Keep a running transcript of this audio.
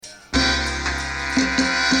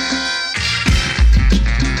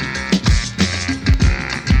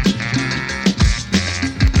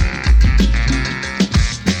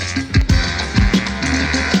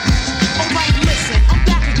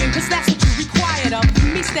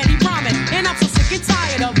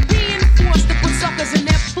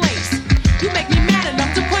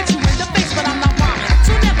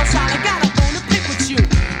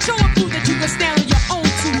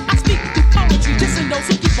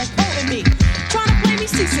on quoting me. Trying to play me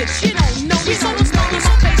C6, you don't know me. So don't smile in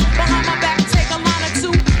my face, behind my back, take a line or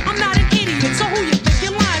two. I'm not an idiot, so who you think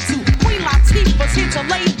you're lying to? Queen Latifah's here to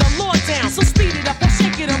lay the law down. So speed it up or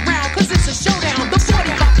shake it around, cause it's a showdown. The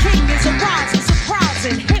 45 king is a rising,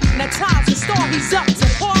 surprising, hypnotizing star. He's up to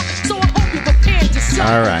par, so I hope you're prepared to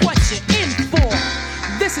serve what you're in for.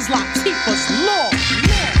 This is Latifah's Law.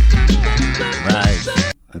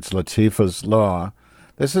 Right. It's Latifah's Law.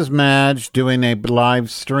 This is Madge doing a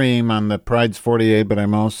live stream on the Pride's 48, but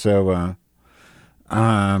I'm also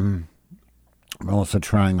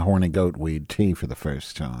trying horny goat weed tea for the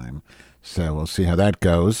first time. So we'll see how that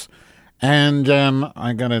goes. And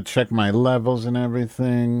I got to check my levels and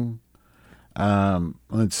everything.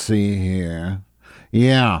 Let's see here.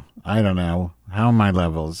 Yeah, I don't know. How are my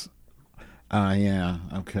levels? Yeah,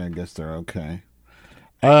 okay, I guess they're okay.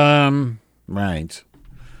 Right.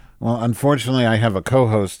 Well, unfortunately, I have a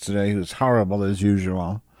co-host today who's horrible as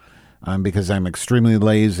usual because I'm extremely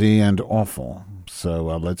lazy and awful. So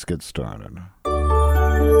let's get started.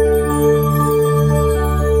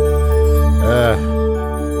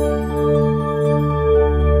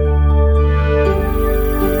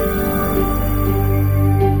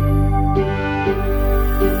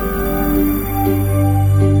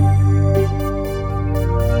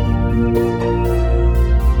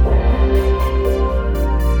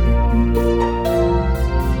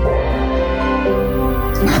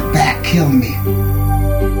 Kill me.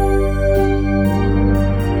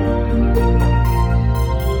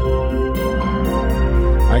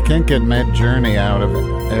 I can't get Midjourney out of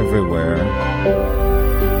everywhere.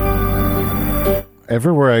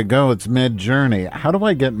 Everywhere I go, it's Midjourney. How do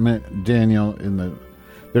I get Daniel in the...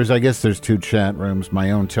 I guess there's two chat rooms,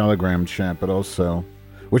 my own Telegram chat, but also...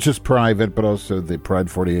 which is private, but also the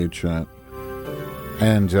Pride 48 chat.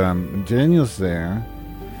 And Daniel's there,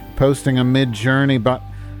 posting a Midjourney, but...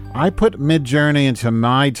 I put Midjourney into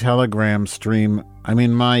my Telegram stream. I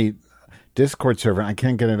mean, my Discord server. I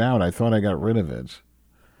can't get it out. I thought I got rid of it.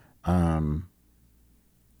 And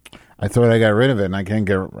I can't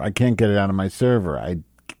get it out of my server. I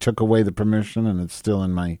took away the permission, and it's still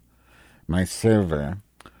in my server.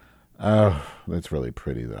 Oh, that's really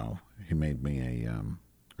pretty, though. He made me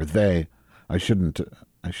or they. I shouldn't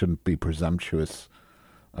be presumptuous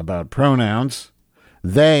about pronouns.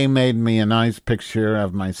 They made me a nice picture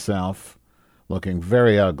of myself looking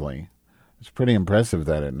very ugly. It's pretty impressive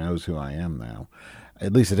that it knows who I am now.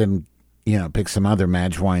 At least it didn't, pick some other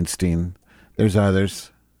Madge Weinstein. There's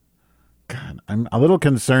others. God, I'm a little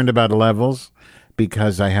concerned about levels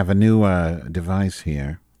because I have a new device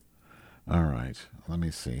here. All right, let me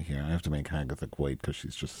see here. I have to make Agatha wait because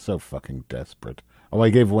she's just so fucking desperate. Oh, I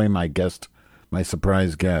gave away my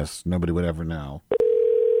surprise guest. Nobody would ever know.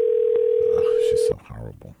 She's so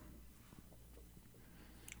horrible.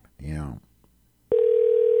 Yeah.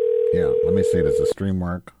 Let me see. Does the stream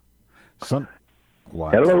work?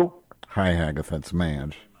 What? Hello. Hi, Agatha. It's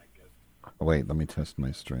Madge. Oh, wait, let me test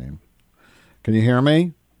my stream. Can you hear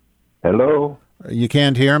me? Hello. You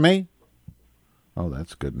can't hear me? Oh,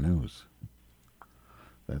 that's good news.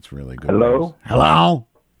 That's really good news. Hello?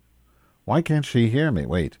 Why can't she hear me?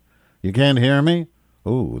 Wait. You can't hear me?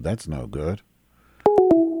 Ooh, that's no good.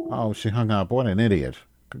 Oh, she hung up. What an idiot.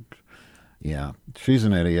 Yeah, she's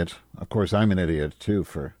an idiot. Of course, I'm an idiot, too,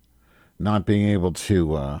 for not being able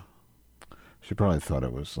to... she probably thought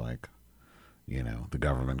it was like, the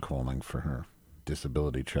government calling for her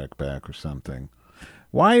disability check back or something.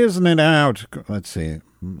 Why isn't it out? Let's see.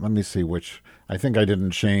 Let me see which... I think I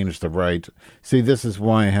didn't change the right... See, this is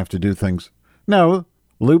why I have to do things... No,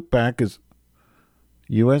 loopback is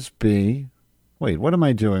USB. Wait, what am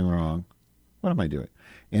I doing wrong? What am I doing?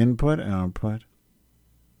 Input, output.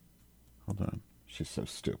 Hold on. She's so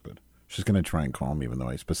stupid. She's going to try and call me even though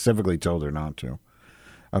I specifically told her not to.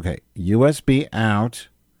 Okay. USB out.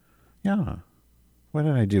 Yeah. What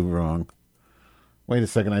did I do wrong? Wait a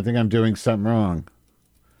second. I think I'm doing something wrong.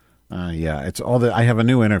 Yeah. It's all that. I have a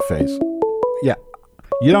new interface. Yeah.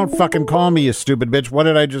 You don't fucking call me, you stupid bitch. What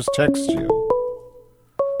did I just text you?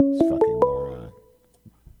 This fucking moron.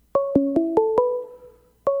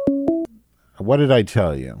 What did I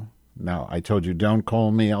tell you? No, I told you don't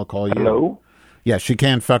call me, I'll call you. Hello? Yeah, she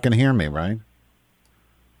can't fucking hear me, right?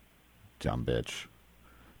 Dumb bitch.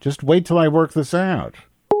 Just wait till I work this out.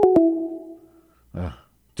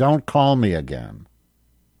 Don't call me again.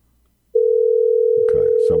 Okay,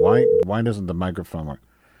 so why doesn't the microphone work?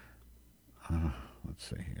 Let's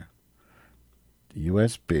see here.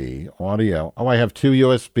 USB, audio. Oh, I have two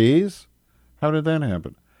USBs? How did that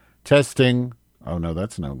happen? Testing. Oh, no,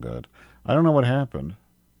 that's no good. I don't know what happened.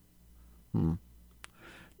 Oh,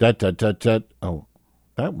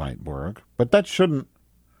 that That might work. But that shouldn't.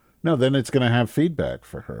 No, then it's going to have feedback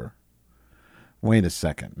for her. Wait a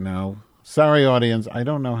second. No. Sorry, audience. I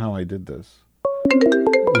don't know how I did this.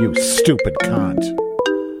 You stupid cunt.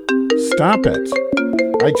 Stop it.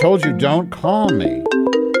 I told you don't call me.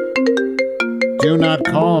 Do not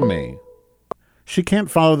call me. She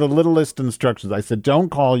can't follow the littlest instructions. I said, don't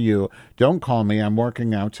call you. Don't call me. I'm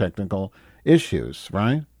working out technical issues,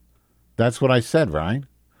 right? That's what I said, right?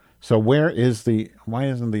 So why isn't the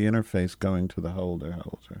interface going to the holder?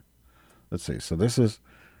 Let's see. So this is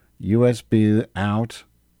USB out.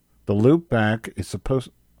 The loop back is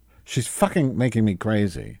supposed... She's fucking making me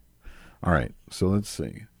crazy. All right. So let's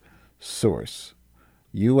see. Source.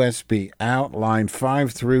 USB out line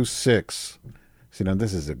 5 through 6. See, now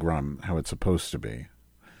this is a GRUM, how it's supposed to be.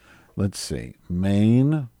 Let's see.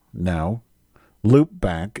 Main, no. Loop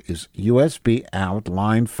back is USB out,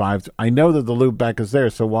 line 5. I know that the loop back is there,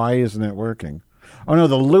 so why isn't it working? Oh, no,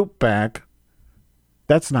 the loop back,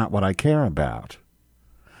 that's not what I care about.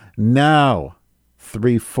 No.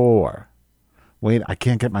 3-4. Wait, I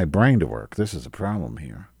can't get my brain to work. This is a problem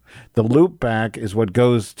here. The loop back is what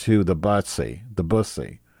goes to the bussy,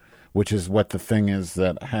 which is what the thing is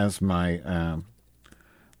that has my...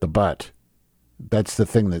 the butt. That's the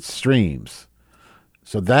thing that streams.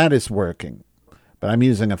 So that is working. But I'm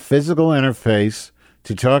using a physical interface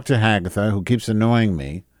to talk to Hagatha, who keeps annoying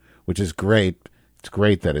me, which is great. It's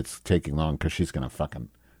great that it's taking long because she's going to fucking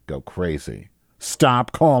go crazy.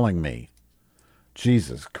 Stop calling me.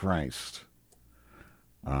 Jesus Christ.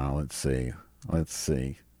 Let's see.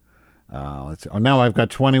 Oh, now I've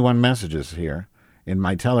got 21 messages here in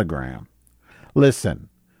my Telegram. Listen,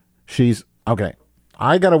 okay.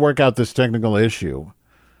 I got to work out this technical issue.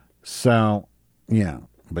 So, yeah.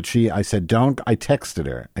 But I texted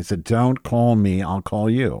her. I said, don't call me, I'll call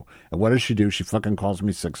you. And what does she do? She fucking calls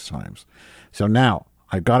me 6 times. So now,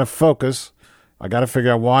 I've got to focus. I got to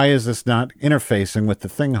figure out why is this not interfacing with the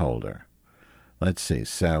thing holder. Let's see.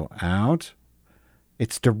 So, out.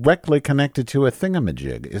 It's directly connected to a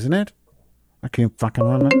thingamajig, isn't it? I can't fucking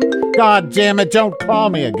remember. God damn it, don't call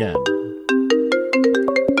me again.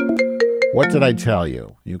 What did I tell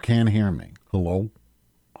you? You can't hear me. Hello?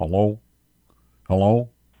 Hello? Hello?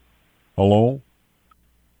 Hello?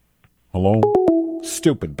 Hello?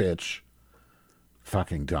 Stupid bitch.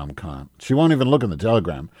 Fucking dumb cunt. She won't even look in the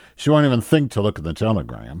telegram. She won't even think to look at the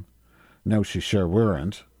telegram. No, she sure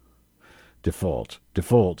weren't. Default.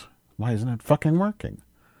 Why isn't it fucking working?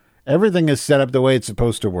 Everything is set up the way it's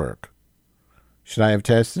supposed to work. Should I have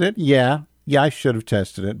tested it? Yeah, I should have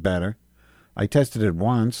tested it better. I tested it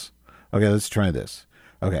once. Okay, let's try this.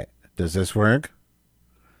 Okay, does this work?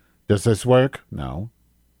 No.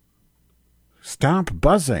 Stop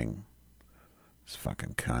buzzing. This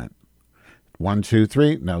fucking cunt. 1, 2,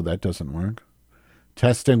 3. No, that doesn't work.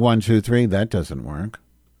 Testing 1, 2, 3. That doesn't work.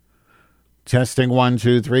 Testing 1,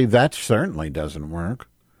 2, 3. That certainly doesn't work.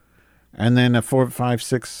 And then a 4, 5,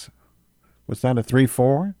 6. Was that a 3,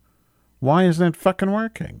 4? Why isn't it fucking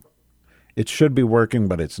working? It should be working,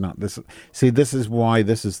 but it's not. This is why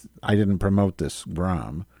I didn't promote this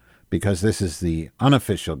GRUM, because this is the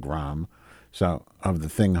unofficial GRUM, of the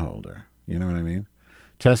thing holder. You know what I mean?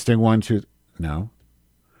 Testing 1, 2. No.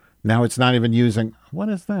 Now it's not even using. What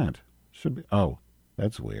is that? Should be. Oh,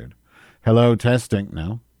 that's weird. Hello, testing.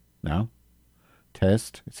 No.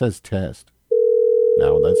 Test. It says test.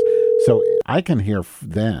 No, so I can hear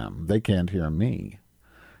them. They can't hear me.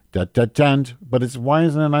 But why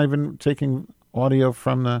isn't it not even taking audio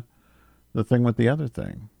from the thing with the other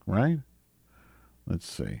thing, right? Let's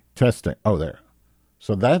see. Testing. Oh, there.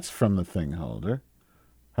 So that's from the thing holder.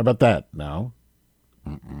 How about that? No.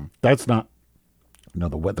 That's not. No,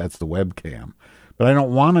 that's the webcam. But I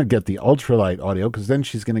don't want to get the ultralight audio because then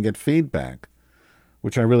she's going to get feedback,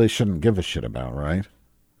 which I really shouldn't give a shit about, right?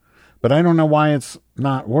 But I don't know why it's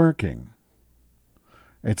not working.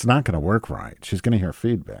 It's not going to work right. She's going to hear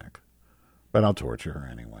feedback. But I'll torture her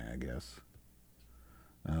anyway, I guess.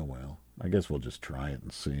 Oh, well. I guess we'll just try it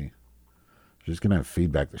and see. She's going to have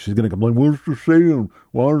feedback. She's going to complain, what's the sound?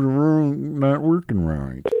 Why is it not working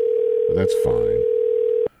right? But that's fine.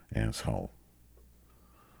 Asshole.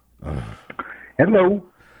 Ugh. Hello.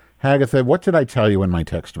 Hagatha, what did I tell you in my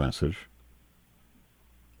text message?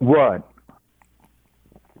 What?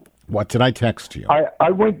 What did I text you? I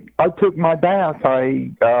took my bath.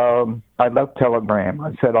 I left Telegram.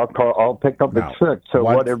 I said I'll pick up at 6. So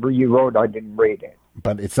whatever you wrote, I didn't read it.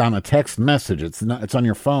 But it's on a text message. It's on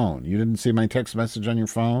your phone. You didn't see my text message on your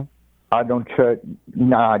phone? I don't check.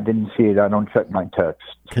 No, I didn't see it. I don't check my text.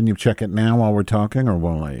 Can you check it now while we're talking, or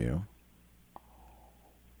won't I you?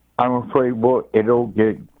 I'm afraid it'll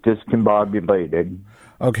get discombobulated.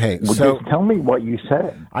 Okay, Well, so just tell me what you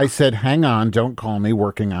said. I said, hang on, don't call me,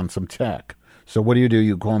 working on some tech. So what do?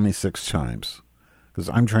 You call me 6 times. Because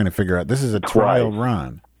I'm trying to figure out, this is a trial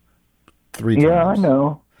run. 3 times. Yeah, I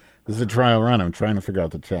know. This is a trial run. I'm trying to figure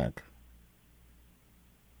out the tech.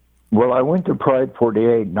 Well, I went to Pride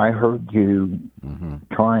 48, and I heard you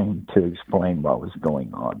trying to explain what was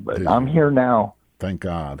going on. But I'm here now. Thank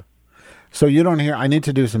God. So you don't hear, I need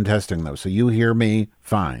to do some testing, though. So you hear me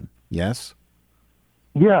fine, yes?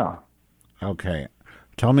 Yeah. Okay.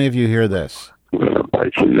 Tell me if you hear this. Did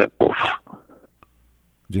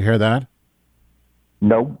you hear that?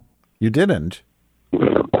 No. You didn't?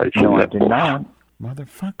 No, I did not.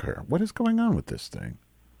 Motherfucker. What is going on with this thing?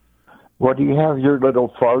 Well, do you have your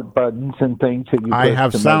little fart buttons and things that you I push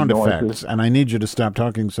have to make sound noises? effects, and I need you to stop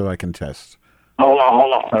talking so I can test. Hold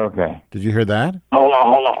on. Okay. Did you hear that? Hold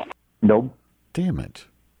on. Nope. Damn it.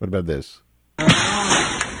 What about this?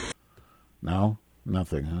 No?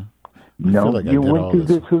 Nothing, huh? No, feel like I you did went all to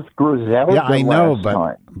this. this with Griselda Yeah, I know, last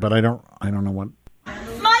time. but I don't know what.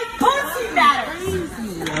 My pussy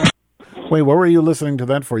matters. Wait, what were you listening to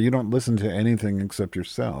that for? You don't listen to anything except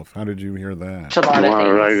yourself. How did you hear that? It's a lot of things.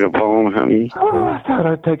 Write a poem, honey? Oh, I thought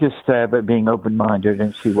I'd take a stab at being open-minded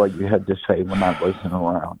and see what you had to say when I wasn't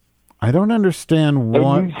around. I don't understand And you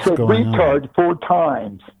what's said going on. retard 4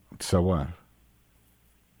 times. So what?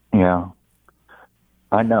 Yeah.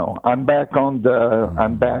 I know. I'm back on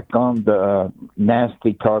the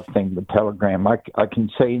nasty talk thing with Telegram. I can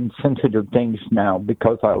say insensitive things now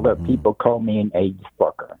because I let people call me an AIDS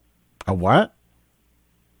fucker. A what?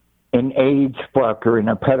 An AIDS fucker and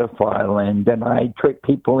a pedophile, and then I trick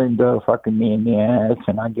people into fucking me in the ass,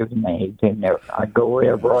 and I give them AIDS, and I go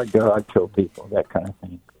wherever I go, I kill people, that kind of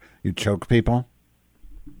thing. You choke people?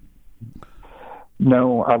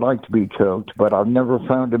 No, I like to be choked, but I've never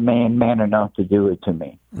found a man enough to do it to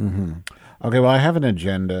me. Mm-hmm. Okay, well, I have an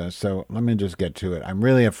agenda, so let me just get to it. I'm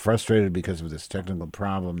really frustrated because of this technical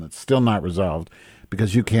problem that's still not resolved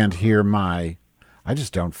because you can't hear I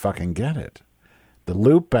just don't fucking get it. The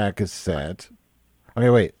loop back is set.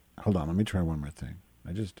 Okay, wait. Hold on. Let me try one more thing.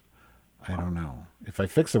 I don't know. If I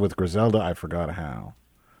fix it with Griselda, I forgot how.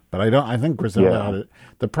 But I think Griselda had it.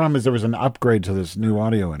 The problem is there was an upgrade to this new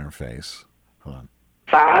audio interface. Hold on.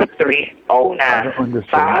 5309. I don't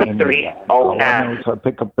understand any of that. All I know is I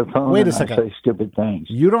pick up the phone Wait a and second. I say stupid things.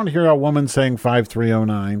 You don't hear a woman saying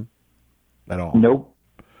 5309 at all? Nope.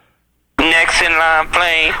 Next in line,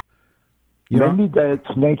 plane. Maybe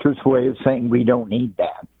that's nature's way of saying we don't need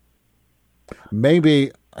that.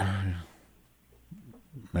 Maybe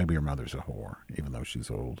your mother's a whore, even though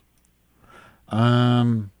she's old.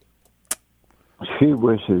 She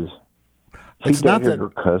wishes. It's not that her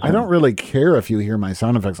cousin. I don't really care if you hear my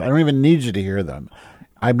sound effects. I don't even need you to hear them.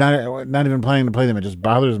 I'm not even planning to play them. It just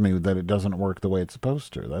bothers me that it doesn't work the way it's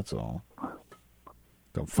supposed to. That's all.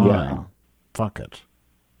 So fine. Yeah. Fuck it.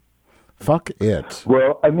 Fuck it.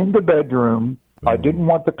 Well, I'm in the bedroom. I didn't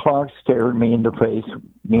want the clock staring me in the face,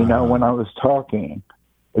 when I was talking,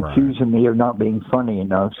 accusing me of not being funny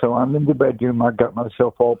enough. So I'm in the bedroom. I got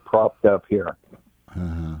myself all propped up here.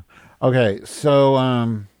 Okay,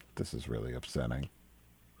 so this is really upsetting.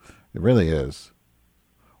 It really is.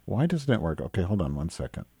 Why doesn't it work? Okay, hold on 1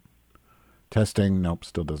 second. Testing. Nope,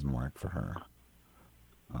 still doesn't work for her.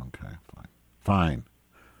 Okay, fine.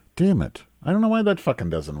 Damn it. I don't know why that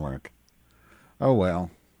fucking doesn't work. Oh, well.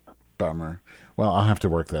 Bummer. Well, I'll have to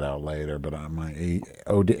work that out later, but my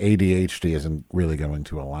ADHD isn't really going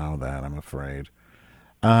to allow that, I'm afraid.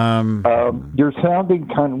 You're sounding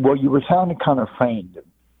you were sounding kind of faint,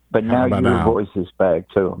 but now your voice is back,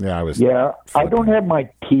 too. Yeah, I don't have my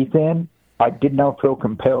teeth in. I did not feel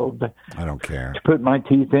compelled I don't care. to put my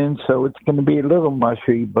teeth in, so it's going to be a little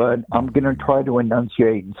mushy, but I'm going to try to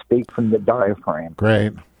enunciate and speak from the diaphragm.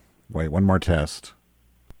 Great. Wait, one more test.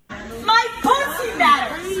 My pussy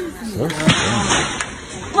matters. So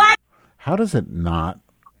strange. How does it not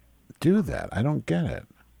do that? I don't get it.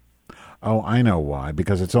 Oh, I know why.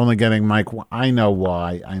 Because it's only getting mic. I know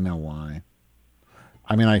why. I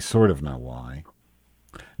mean, I sort of know why.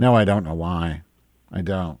 No, I don't know why. I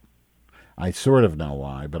don't. I sort of know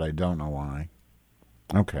why, but I don't know why.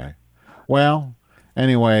 Okay. Well,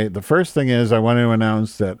 anyway, the first thing is I want to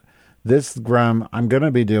announce that this Grum, I'm going to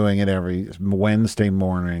be doing it every Wednesday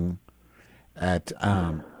morning at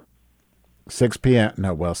 6 p.m.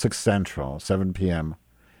 No, well, 6 Central, 7 p.m.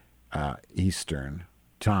 Eastern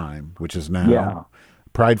time, which is now. Yeah.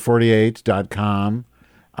 Pride48.com.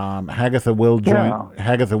 Hagatha will join. Yeah.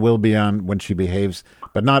 Hagatha will be on when she behaves,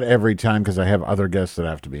 but not every time because I have other guests that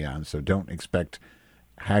have to be on. So don't expect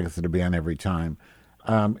Hagatha to be on every time.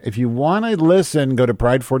 If you want to listen, go to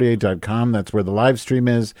pride48.com. That's where the live stream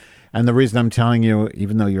is. And the reason I'm telling you,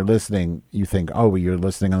 even though you're listening, you think, oh, well, you're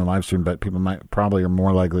listening on the live stream, but people probably are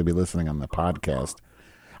more likely to be listening on the podcast.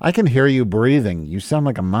 I can hear you breathing. You sound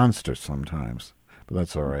like a monster sometimes, but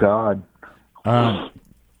that's all right. God.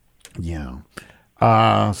 Yeah.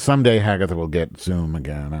 Someday Hagatha will get Zoom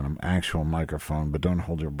again on an actual microphone, but don't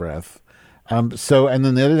hold your breath. And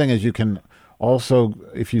then the other thing is you can also,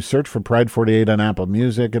 if you search for Pride 48 on Apple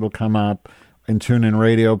Music, it'll come up. In TuneIn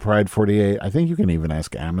Radio, Pride 48. I think you can even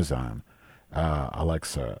ask Amazon,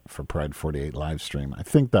 Alexa, for Pride 48 live stream. I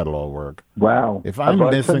think that'll all work. Wow. If I'm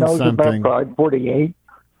Alexa missing knows something. about Pride 48?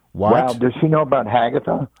 What? Wow. Does she know about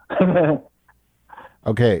Hagatha?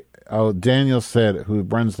 Okay. Oh, Daniel said, who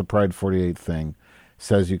runs the Pride 48 thing,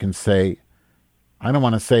 says you can say, I don't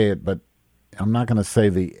want to say it, but I'm not going to say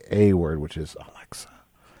the A word, which is Alexa.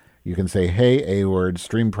 You can say, hey, A word,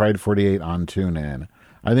 stream Pride 48 on TuneIn.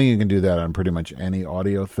 I think you can do that on pretty much any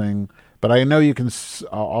audio thing. But I know you can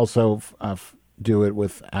also do it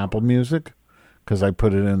with Apple Music, because I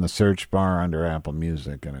put it in the search bar under Apple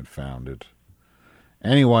Music and it found it.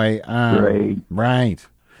 Anyway. Great. Right.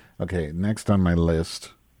 Okay, next on my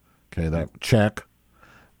list. Okay, that check.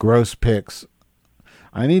 Gross pics.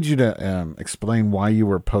 I need you to explain why you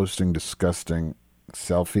were posting disgusting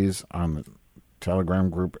selfies on the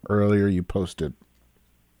Telegram group earlier. You posted...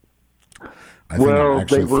 Well,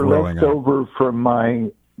 they were left over from my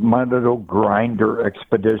little grinder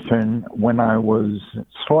expedition when I was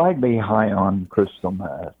slightly high on crystal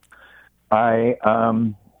meth. I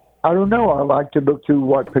don't know. I like to look through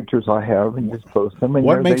what pictures I have and just post them. And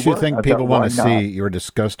what makes you think I people thought, want to why not? see your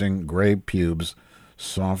disgusting gray pubes,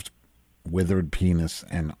 soft, withered penis,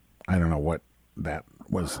 and I don't know what that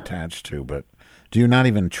was attached to, but do you not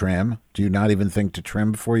even trim? Do you not even think to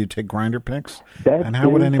trim before you take grinder pics? That and how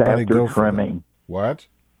would is anybody after go for trimming. that? What?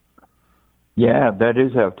 Yeah, that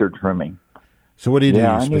is after trimming. So what do you do?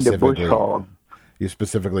 Yeah, You I need a bush specifically, hog. you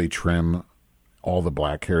specifically trim all the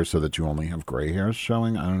black hair so that you only have gray hairs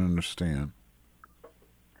showing? I don't understand.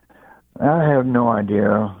 I have no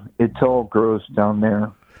idea. It's all gross down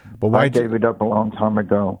there. But why I gave it up a long time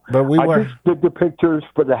ago. But I just did the pictures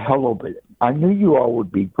for the hell of it. I knew you all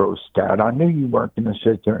would be grossed out. I knew you weren't going to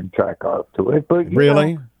sit there and track off to it. But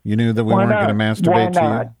really? know, you knew that we why weren't going to not? masturbate Why to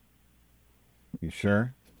not? you? You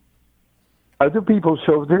sure? Other people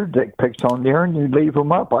show their dick pics on there, and you leave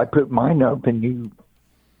them up. I put mine up, and you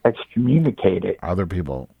excommunicate it. Other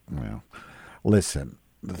people, well, listen,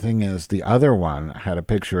 the thing is, the other one had a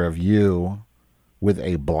picture of you with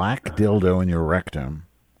a black dildo in your rectum.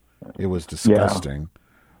 It was disgusting. Yeah.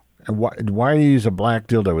 And why do you use a black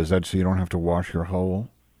dildo? Is that so you don't have to wash your hole?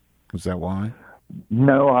 Is that why?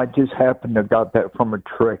 No, I just happened to got that from a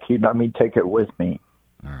trick. He let me take it with me.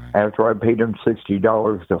 All right. After I paid him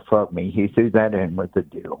 $60 to fuck me, he threw that in with the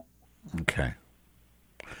deal. Okay.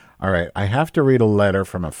 All right. I have to read a letter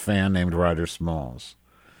from a fan named Roger Smalls.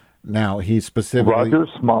 Now, he specifically... Roger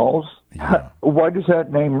Smalls? Yeah. Why does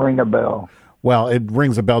that name ring a bell? Well, it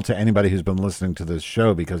rings a bell to anybody who's been listening to this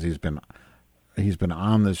show because he's been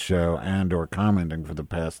on this show and or commenting for the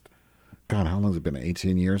past, God, how long has it been?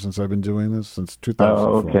 18 years since I've been doing this? Since 2004.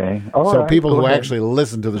 Oh, okay. All so right, people who ahead. actually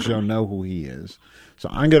listen to the show know who he is. So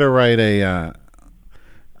I'm going to write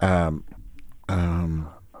I'm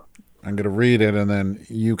going to read it, and then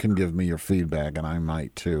you can give me your feedback, and I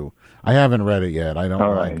might too. I haven't read it yet. I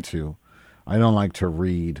don't like to. I don't like to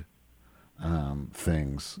read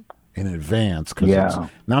things in advance because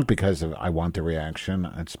it's not because I want the reaction.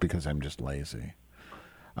 It's because I'm just lazy.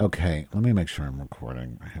 Okay, let me make sure I'm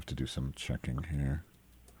recording. I have to do some checking here.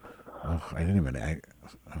 Oh, I didn't even.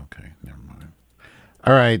 Okay, never mind.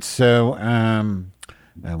 All right, so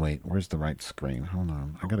wait, where's the right screen? Hold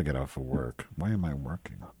on, I got to get off of work. Why am I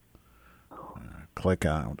working? Click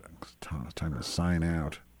out. It's time to sign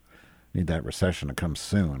out. Need that recession to come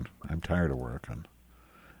soon. I'm tired of working.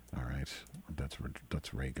 All right,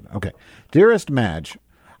 that's Reagan. Okay, dearest Madge,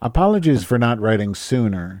 apologies for not writing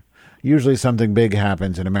sooner. Usually something big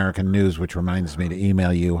happens in American news which reminds me to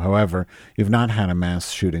email you. However, you've not had a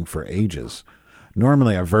mass shooting for ages.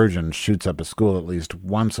 Normally a virgin shoots up a school at least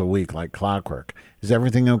once a week like clockwork. Is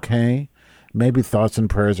everything okay? Maybe thoughts and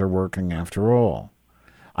prayers are working after all.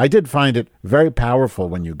 I did find it very powerful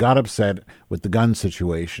when you got upset with the gun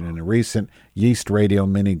situation in a recent Yeast Radio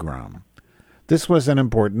mini-grom. This was an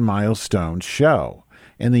important milestone show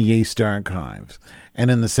in the Yeast archives, and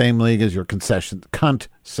in the same league as your cunt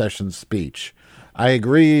session speech. I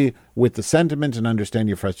agree with the sentiment and understand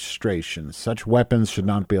your frustration. Such weapons should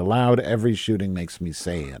not be allowed. Every shooting makes me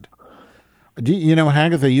sad. You know,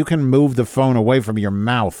 Hagatha, you can move the phone away from your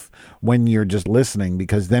mouth when you're just listening,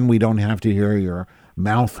 because then we don't have to hear your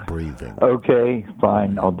mouth breathing. Okay,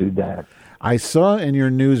 fine, I'll do that. I saw in your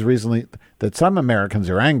news recently that some Americans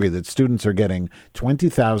are angry that students are getting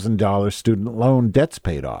 $20,000 student loan debts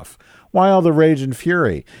paid off. Why all the rage and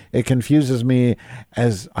fury? It confuses me,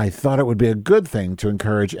 as I thought it would be a good thing to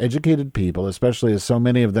encourage educated people, especially as so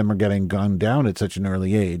many of them are getting gunned down at such an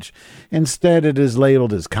early age. Instead, it is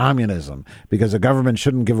labeled as communism, because the government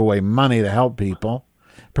shouldn't give away money to help people.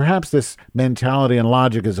 Perhaps this mentality and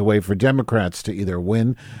logic is a way for Democrats to either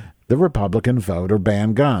win the Republican vote or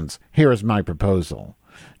ban guns. Here is my proposal.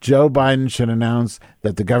 Joe Biden should announce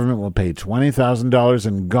that the government will pay $20,000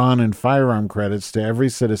 in gun and firearm credits to every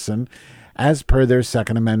citizen as per their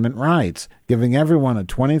Second Amendment rights, giving everyone a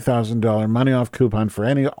 $20,000 money-off coupon for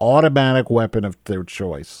any automatic weapon of their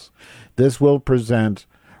choice. This will present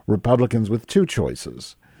Republicans with two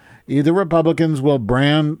choices. Either Republicans will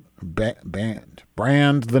brand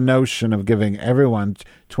the notion of giving everyone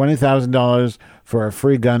 $20,000 for a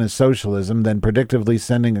free gun as socialism, then predictively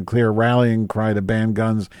sending a clear rallying cry to ban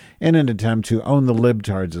guns in an attempt to own the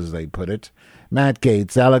libtards, as they put it. Matt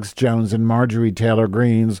Gaetz, Alex Jones, and Marjorie Taylor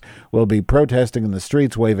Greene will be protesting in the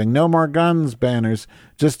streets, waving "No More Guns" banners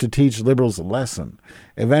just to teach liberals a lesson.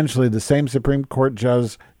 Eventually, the same Supreme Court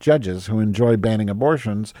judges who enjoy banning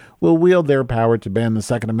abortions will wield their power to ban the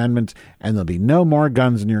Second Amendment, and there'll be no more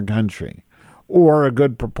guns in your country. Or a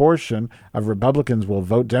good proportion of Republicans will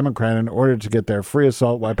vote Democrat in order to get their free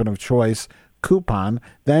assault weapon of choice coupon.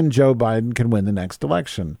 Then Joe Biden can win the next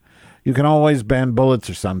election. You can always ban bullets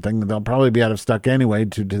or something. They'll probably be out of stock anyway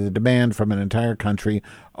due to the demand from an entire country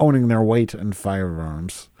owning their weight in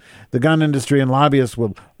firearms. The gun industry and lobbyists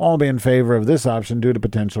will all be in favor of this option due to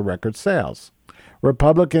potential record sales.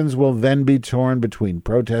 Republicans will then be torn between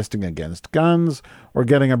protesting against guns or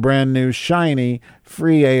getting a brand new, shiny,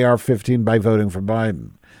 free AR-15 by voting for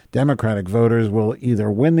Biden. Democratic voters will either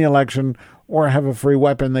win the election or have a free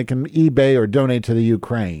weapon they can eBay or donate to the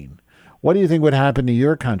Ukraine. What do you think would happen to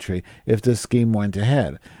your country if this scheme went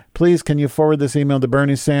ahead? Please, can you forward this email to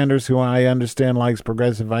Bernie Sanders, who I understand likes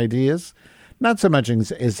progressive ideas? Not so much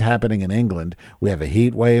is happening in England. We have a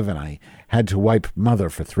heat wave, and I had to wipe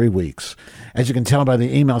mother for 3 weeks. As you can tell by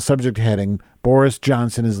the email subject heading, Boris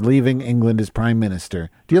Johnson is leaving England as Prime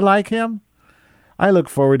Minister. Do you like him? I look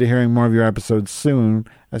forward to hearing more of your episodes soon,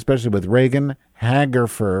 especially with Reagan,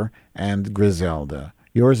 Hagerfer, and Griselda.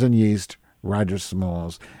 Yours in yeast, Roger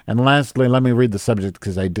Smalls. And lastly, let me read the subject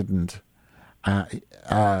because I didn't.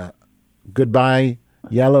 Goodbye,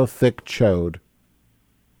 yellow thick chode.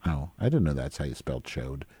 Oh, I didn't know that's how you spell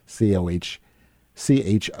chode. Chochade.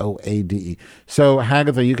 So,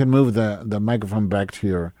 Hagatha, you can move the microphone back to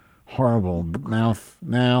your horrible mouth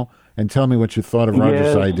now and tell me what you thought of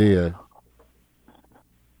Roger's idea.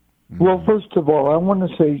 Well, first of all, I want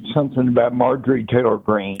to say something about Marjorie Taylor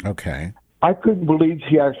Greene. Okay. I couldn't believe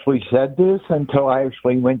she actually said this until I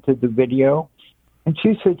actually went to the video. And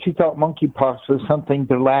she said she thought monkeypox was something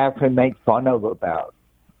to laugh and make fun of about.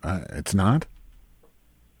 It's not?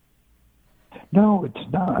 No,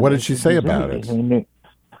 it's not. What did she say about it?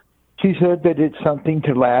 She said that it's something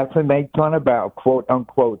to laugh and make fun about, quote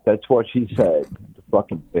unquote. That's what she said. The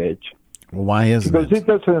fucking bitch. Well, why isn't because it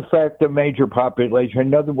doesn't affect the major population.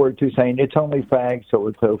 In other words, she's saying it's only fags, so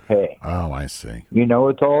it's okay. Oh, I see. You know,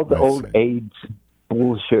 it's all the old AIDS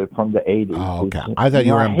bullshit from the 80s. Oh, okay. I thought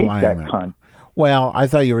you were implying that. Well, I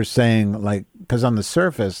thought you were saying, like, because on the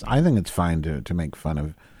surface, I think it's fine to make fun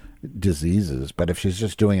of diseases, but if she's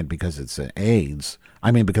just doing it because it's AIDS,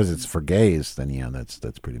 I mean, because it's for gays, then yeah,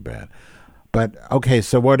 that's pretty bad. But okay,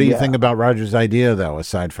 so what do you think about Roger's idea, though,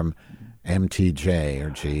 aside from MTJ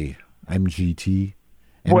or MGT?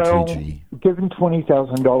 Well, MTG. giving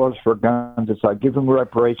 $20,000 for guns, it's like giving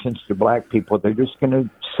reparations to black people. They're just going to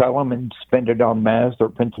sell them and spend it on meth or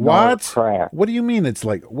fentanyl or crack. What do you mean? It's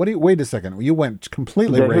like wait a second. You went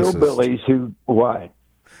completely the racist. Hillbillies who what?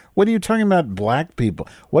 What are you talking about, black people?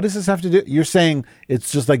 What does this have to do? You're saying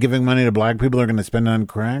it's just like giving money to black people who are going to spend it on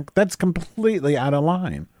crack? That's completely out of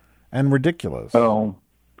line and ridiculous. Oh,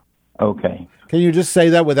 okay. Can you just say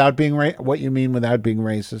that without being what you mean without being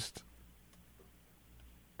racist?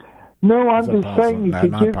 No, I'm just saying you can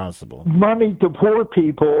give money to poor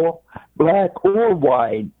people, black or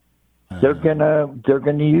white. They're gonna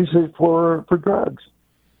use it for drugs.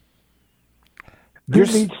 Who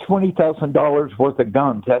needs $20,000 worth of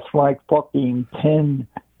guns? That's like fucking 10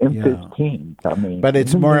 M15s. I mean, but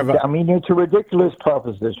it's more of a. I mean, it's a ridiculous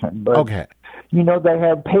proposition. But, okay. You know, they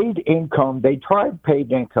have paid income. They tried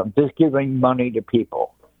paid income, just giving money to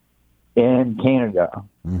people. in Canada.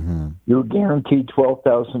 You're guaranteed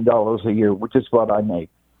 $12,000 a year, which is what I make.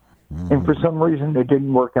 And for some reason, it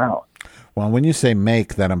didn't work out. Well, when you say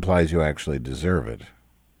make, that implies you actually deserve it.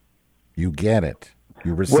 You get it.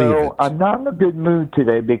 You receive it. I'm not in a good mood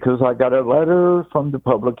today because I got a letter from the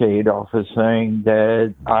public aid office saying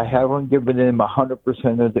that I haven't given them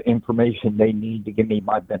 100% of the information they need to give me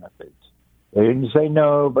my benefits. They didn't say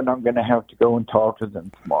no, but I'm going to have to go and talk to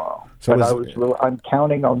them tomorrow. So But I'm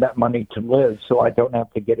counting on that money to live so I don't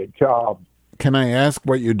have to get a job. Can I ask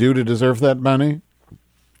what you do to deserve that money?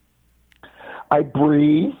 I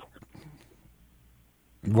breathe.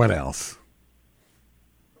 What else?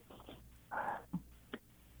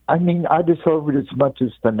 I mean, I deserve it as much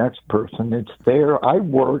as the next person. It's there.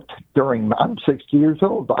 I'm 60 years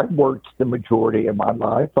old. I worked the majority of my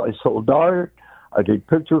life. I sold art. I did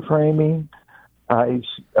picture framing. I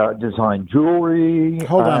designed jewelry.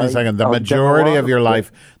 Hold on a second. The majority of your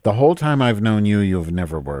life, the whole time I've known you, you've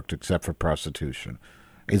never worked except for prostitution.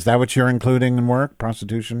 Is that what you're including in work,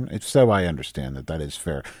 prostitution? If so, I understand that is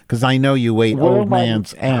fair. Because I know you ate old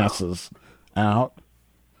man's asses out.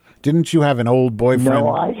 Didn't you have an old boyfriend?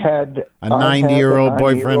 No, I had a 90-year-old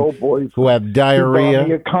boyfriend who had diarrhea. He bought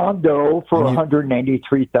me a condo for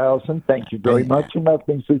 $183,000. Thank you very much, and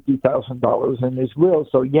nothing $50,000 in his will.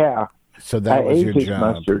 So yeah, so that was your his job.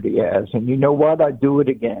 Mustard, yes, and you know what? I'd do it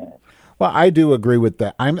again. Well, I do agree with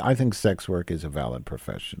that. I think sex work is a valid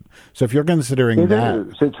profession. So if you're considering that, it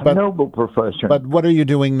is. It's a noble profession. But what are you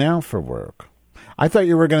doing now for work? I thought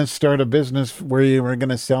you were going to start a business where you were going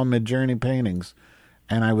to sell Midjourney paintings.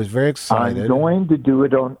 And I was very excited. I'm going to do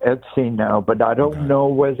it on Etsy now, but I don't know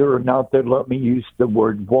whether or not they'll let me use the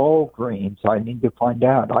word Walgreens. I need to find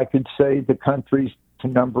out. I could say the country's to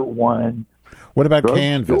number one. What about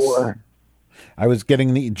Canvas? Store. I was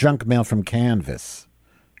getting the junk mail from Canvas.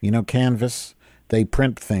 You know Canvas? They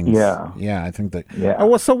print things. Yeah. Yeah, I think that. Yeah. Oh,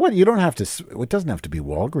 well, so what? You don't have to. It doesn't have to be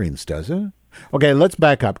Walgreens, does it? Okay, let's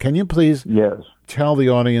back up. Can you please tell the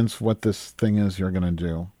audience what this thing is you're going to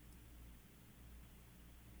do?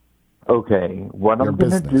 Okay, what I'm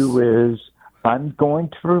going to do is I'm going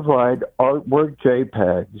to provide artwork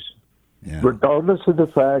JPEGs, regardless of the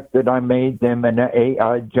fact that I made them in an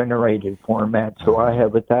AI-generated format. So I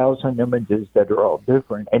have 1,000 images that are all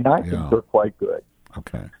different, and I think they're quite good.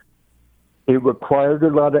 Okay. It required a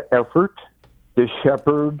lot of effort to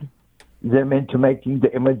shepherd them into making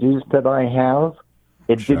the images that I have.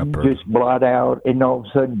 It didn't just blot out and all of a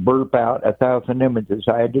sudden burp out 1,000 images.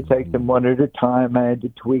 I had to take them one at a time. I had to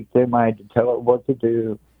tweak them. I had to tell it what to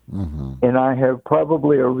do. And I have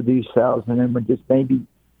probably over these 1,000 images, maybe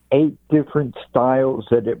 8 different styles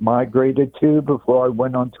that it migrated to before I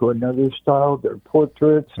went on to another style. They're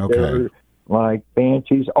portraits. They're like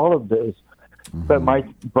banshees, all of this. But my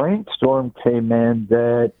brainstorm came in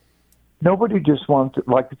that nobody just wants to,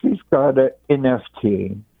 like if you've got an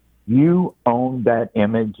NFT, you own that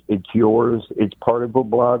image. It's yours. It's part of a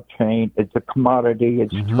blockchain. It's a commodity.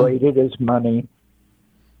 It's traded as money.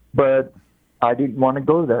 But I didn't want to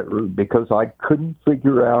go that route because I couldn't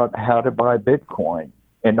figure out how to buy Bitcoin.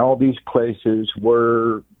 And all these places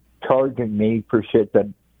were charging me for shit that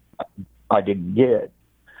I didn't get.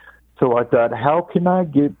 So I thought, how can I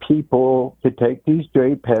get people to take these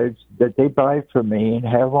JPEGs that they buy from me and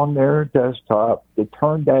have on their desktop to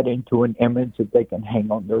turn that into an image that they can hang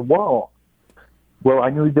on their wall? Well, I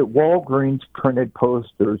knew that Walgreens printed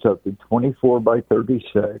posters up to 24 by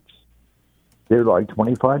 36. They're like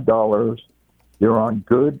 $25. They're on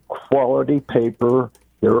good quality paper.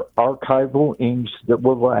 They're archival inks that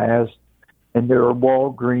will last. And there are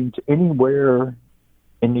Walgreens anywhere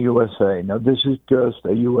in the USA. Now, this is just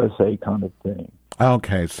a USA kind of thing.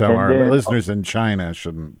 Okay, so our listeners in China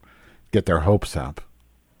shouldn't get their hopes up.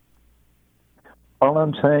 All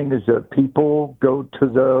I'm saying is that people go to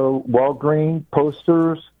the Walgreens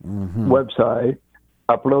posters website,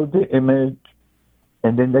 upload the image,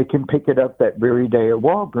 and then they can pick it up that very day at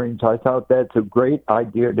Walgreens. I thought that's a great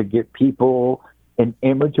idea to get people an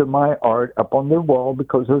image of my art up on their wall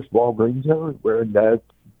because there's Walgreens everywhere.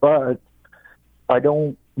 But I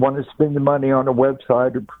don't want to spend the money on a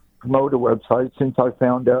website or promote a website since I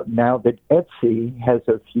found out now that Etsy has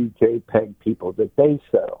a few JPEG people that they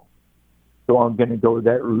sell. So I'm going to go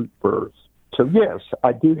that route first. So, yes,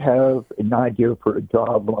 I do have an idea for a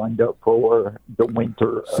job lined up for the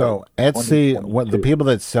winter. So Etsy, what the people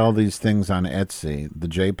that sell these things on Etsy, the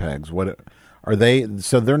JPEGs, what are they?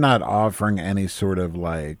 So they're not offering any sort of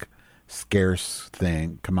like scarce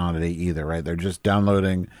commodity either, right? They're just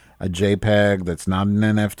downloading a JPEG that's not an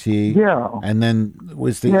NFT. Yeah. And then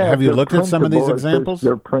have you looked at some of these examples?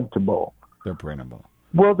 They're printable. They're printable.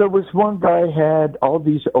 Well, there was one guy had all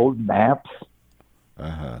these old maps.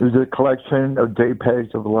 There's a collection of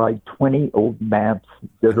JPEGs of like 20 old maps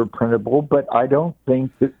that are printable, but I don't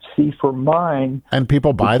think that, see, for mine, And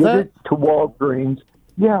people buy give that? it to Walgreens,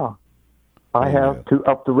 yeah. I have to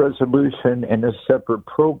up the resolution in a separate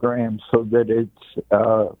program so that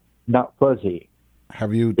it's not fuzzy.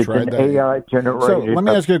 Have you It's tried an that? AI generated. So let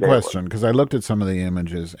me ask you a upscaler. question, because I looked at some of the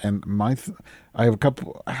images, and I have a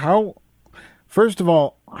couple. First of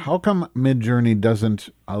all, how come Midjourney doesn't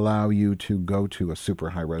allow you to go to a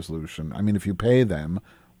super high resolution? I mean, if you pay them,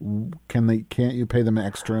 can't you pay them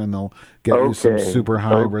extra and they'll get you some Okay. super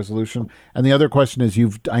high resolution? And the other question is,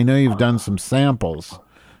 I know you've done some samples.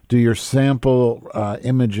 Do your sample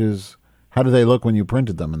images? How do they look when you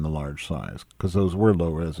printed them in the large size? Because those were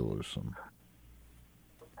low resolution.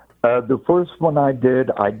 The first one I didn't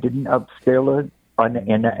upscale it in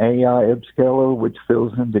an AI upscaler, which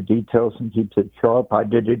fills in the details and keeps it sharp. I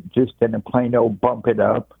did it just in a plain old bump it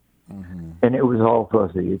up, and it was all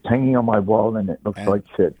fuzzy. It's hanging on my wall, and it looks like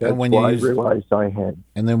shit. That's when why you I use- realized I had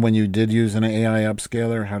And then when you did use an AI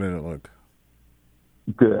upscaler, how did it look?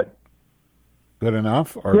 good. Good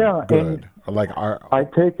enough, or Yeah, good? Or like I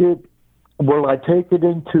take it. Well, I take it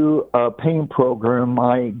into a paint program.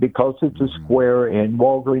 Because it's a square and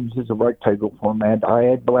Walgreens is a rectangle format. I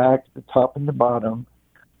add black at the top and the bottom.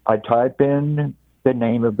 I type in the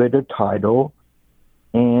name of it, a title,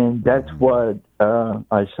 and that's what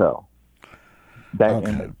I sell. That Okay.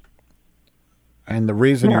 image. And the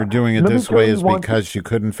reason Yeah. you're doing it Let me this tell way you is one because you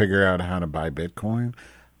couldn't figure out how to buy Bitcoin.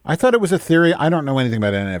 I thought it was Ethereum. I don't know anything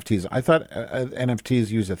about NFTs. I thought NFTs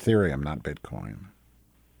use Ethereum, not Bitcoin.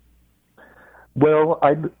 Well,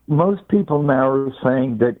 most people now are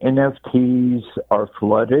saying that NFTs are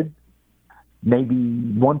flooded. Maybe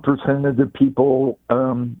 1% of the people,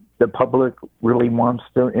 the public, really wants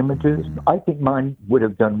their images. I think mine would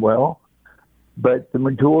have done well, but the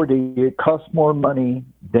majority, it costs more money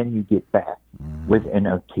than you get back with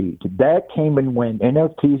NFTs. That came and went.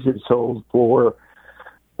 NFTs that sold for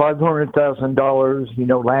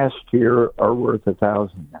 $500,000, last year are worth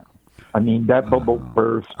 $1,000 now. I mean, that bubble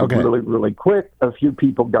burst Okay. really, really quick. A few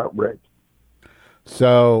people got rich.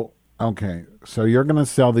 So, okay. So you're going to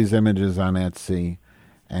sell these images on Etsy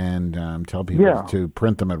and tell people Yeah. to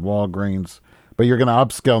print them at Walgreens, but you're going to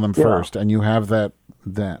upscale them Yeah. first, and you have that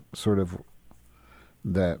sort of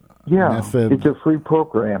that Yeah, method. it's a free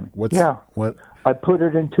program. What? I put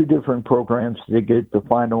it in 2 different programs to get the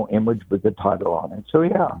final image with the title on it. So,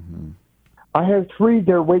 yeah. I have 3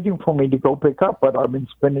 they're waiting for me to go pick up, but I've been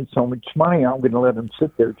spending so much money, I'm going to let them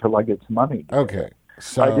sit there till I get some money. Okay.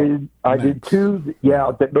 So I did 2,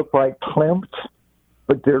 that look like Klimt,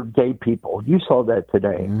 but they're gay people. You saw that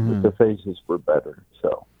today. But the faces were better.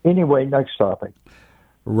 So, anyway, next topic.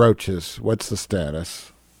 roaches. What's the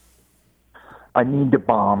status? I need to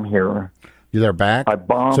bomb here. They're back. I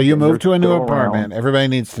bombed So you and moved to they're a new still apartment. around. Everybody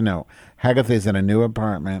needs to know. Hagatha's in a new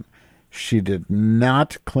apartment. She did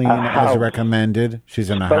not clean A as house. recommended. She's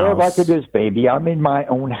in a But house. like it is, baby. I'm in my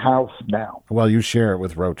own house now. Well, you share it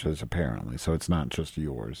with roaches, apparently, so it's not just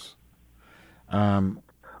yours.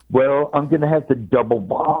 Well, I'm going to have to double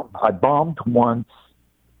bomb. I bombed once,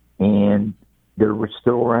 and they were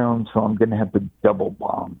still around, so I'm going to have to double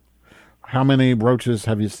bomb. How many roaches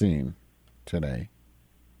have you seen today?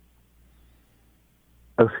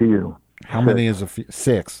 A few. How many is a few?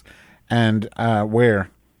 6. And where?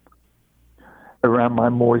 Around my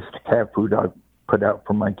moist cat food I put out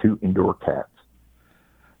for my 2 indoor cats.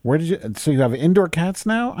 Where did you? So you have indoor cats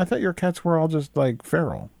now? I thought your cats were all just like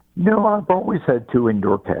feral. No, I've always had 2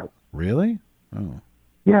 indoor cats. Really? Oh,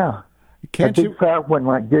 Yeah. can't a big you? fat one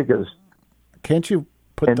like Gigas, Can't you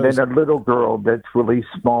put and those? then a little girl that's really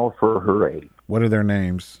small for her age. What are their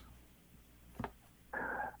names?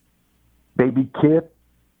 Baby Kit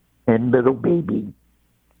and Little Baby.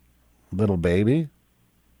 Little baby?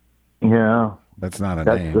 Yeah, That's not a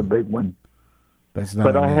that's name. the big one. That's not.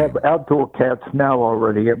 But a I name. have outdoor cats now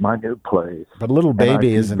already at my new place. But little and I baby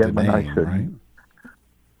feed isn't a them when I name, shouldn't. right?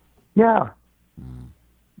 Yeah,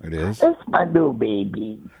 It is. that's my little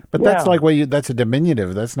baby. But that's like that's a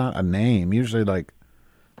diminutive. That's not a name. Usually, like,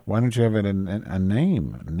 why don't you have it in a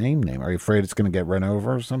name? A name? Are you afraid it's going to get run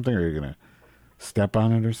over or something? Or are you going to step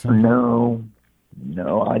on it or something?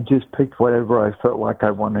 No, I just picked whatever I felt like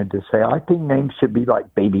I wanted to say. I think names should be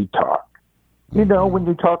like baby talk. You know, when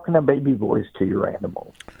you're talking a baby voice to your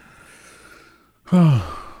animals.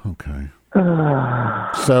 Okay.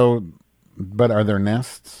 So, but are there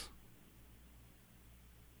nests?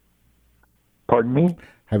 Pardon me?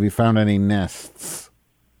 Have you found any nests?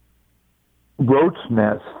 Roach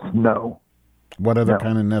nests? No. What other No.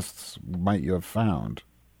 kind of nests might you have found?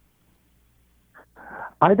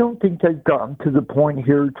 I don't think they've gotten to the point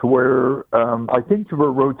here to where I think there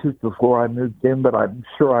were roaches before I moved in, but I'm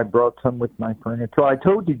sure I brought some with my furniture. I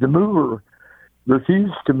told you the mover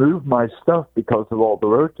refused to move my stuff because of all the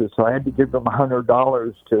roaches, so I had to give them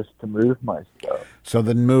 $100 just to move my stuff. So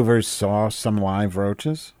the movers saw some live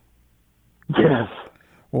roaches? Yes.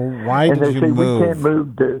 Well, why And did they you say, move? we can't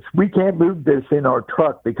move this. We can't move this in our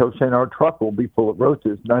truck because then our truck will be full of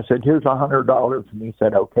roaches. And I said, here's $100. And he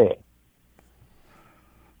said, okay.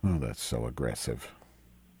 Oh, that's so aggressive.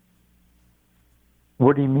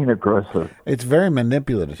 What do you mean aggressive? It's very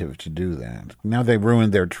manipulative to do that. Now they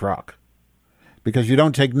ruined their truck because you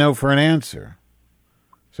don't take no for an answer.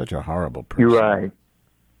 Such a horrible person. You're right.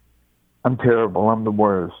 I'm terrible. I'm the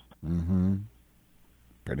worst. Mm-hmm.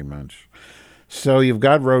 Pretty much. So you've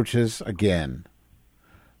got roaches again.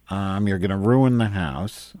 You're going to ruin the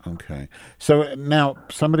house. Okay. So now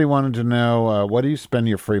somebody wanted to know, what do you spend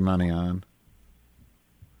your free money on?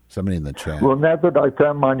 Somebody in the chat. Well, now that I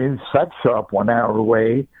found my new sex shop 1 hour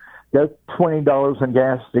away, that's $20 in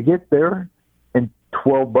gas to get there and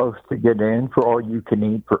 $12 to get in for all you can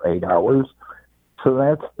eat for 8 hours. So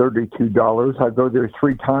that's $32. I go there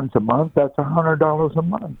 3 times a month. That's $100 a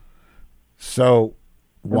month. So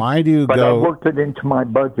why do you But go? I worked it into my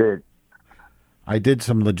budget. I did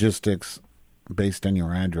some logistics based on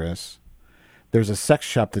your address. There's a sex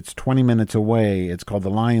shop that's 20 minutes away. It's called the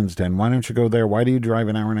Lion's Den. Why don't you go there? Why do you drive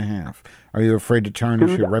an hour and a half? Are you afraid to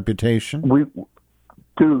tarnish your reputation?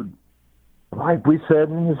 Dude, like we said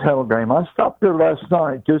in the telegram, I stopped there last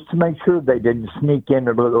night just to make sure they didn't sneak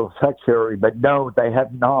into the little sex area, but no, they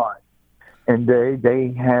have not. And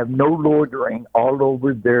they have no loitering all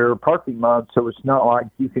over their parking lot, so it's not like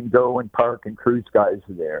you can go and park and cruise guys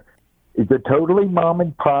are there. It's a totally mom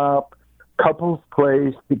and pop couple's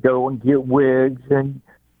place to go and get wigs and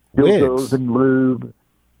dildos and lube.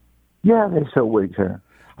 Yeah, they sell wigs there.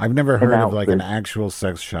 I've never heard of like an outfits. actual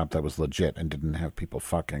sex shop that was legit and didn't have people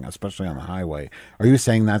fucking, especially on the highway. Are you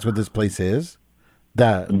saying that's what this place is?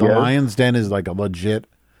 The Yes. Lion's Den is like a legit,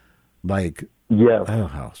 like, Yes.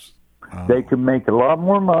 house. Oh. They could make a lot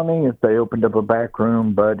more money if they opened up a back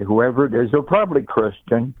room, but whoever it is, they're probably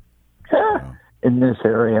Christian in this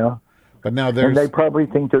area. But now And there's they probably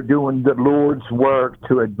think they're doing the Lord's work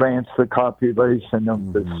to advance the population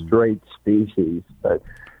of the straight species. But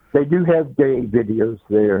they do have gay videos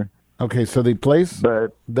there. okay. So the place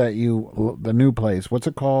But, that the new place, what's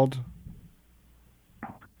it called?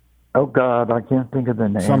 oh, God, I can't think of the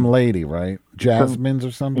name. Some lady, right? Jasmine's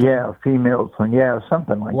or something. Yeah, females one. Yeah,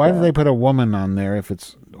 something like Why that. do they put a woman on there if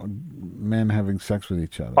it's men having sex with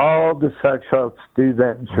each other? All the sex shops do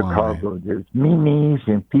that in Chicago. There's Mimi's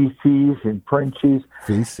and Feces and Frenchies. It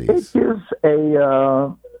Feces. gives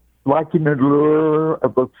a, like an allure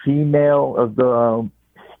of a female, of the,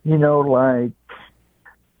 like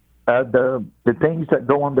the things that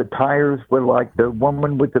go on the tires with like the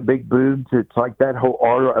woman with the big boobs. It's like that whole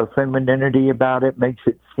aura of femininity about it makes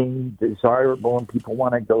it seem desirable and people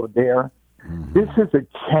want to go there. Mm-hmm. This is a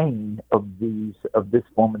chain of this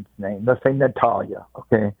woman's name. Let's say Natalia,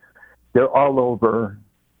 okay? They're all over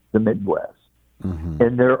the Midwest. Mm-hmm.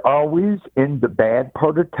 And they're always in the bad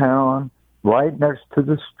part of town, right next to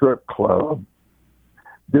the strip club.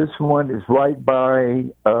 This one is right by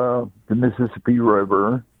the Mississippi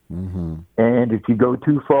River. Mm-hmm. And if you go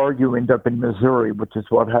too far, you end up in Missouri, which is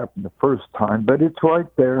what happened the first time. But it's right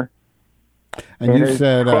there. And you it's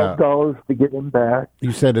said $12 to get him back.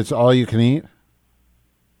 you said it's all you can eat.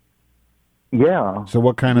 Yeah. So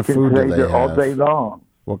what kind of You can food do stay they there all have? day long.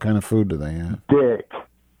 What kind of food do they have? Dick.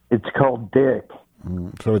 It's called Dick.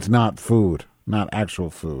 So it's not food, not actual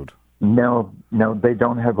food. No, they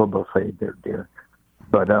don't have a buffet there, dear.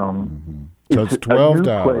 But So it's a new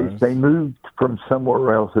 $12. place. They moved from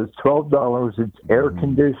somewhere else. It's $12. It's air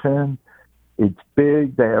conditioned. It's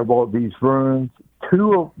big. They have all these rooms.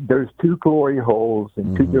 There's 2 glory holes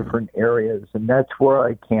in 2 different areas, and that's where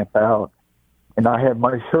I camp out. And I have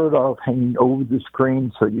my shirt off hanging over the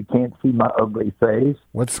screen so you can't see my ugly face.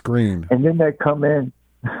 What screen? And then they come in.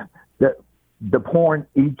 The porn,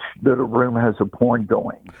 each little room has a porn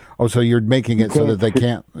going. Oh, so you're making it so that they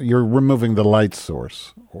can't can't. You're removing the light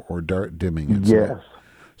source or dimming it. Yes.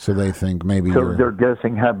 So they think maybe So you're. they're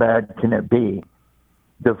guessing how bad can it be.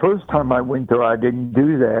 The first time I went there, I didn't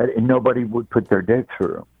do that, and nobody would put their dick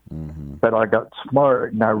through. Mm-hmm. But I got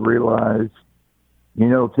smart, and I realized,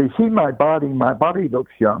 if they see my body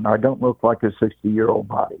looks young. I don't look like a 60-year-old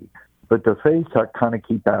body. But the face, I kind of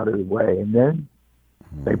keep out of the way. And then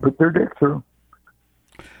they put their dick through.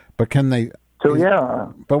 But can they? So, yeah.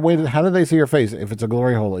 But wait, how do they see your face? If it's a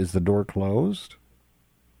glory hole, is the door closed?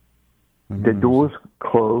 The door's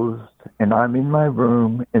closed, and I'm in my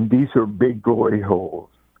room, and these are big glory holes.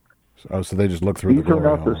 Oh, so they just look through These the are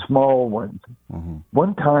glory not hole. the small ones. Mm-hmm.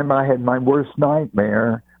 One time I had my worst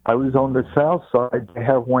nightmare. I was on the south side. They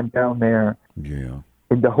have one down there, Yeah.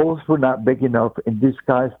 and the holes were not big enough, and this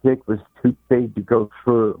guy's dick was too big to go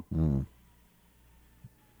through.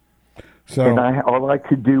 So And all I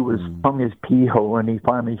could do was plumb his pee hole, and he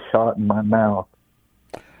finally shot in my mouth.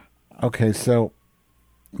 okay, so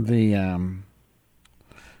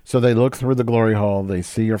so they look through the glory hole. They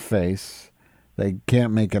see your face. They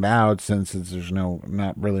can't make it out since there's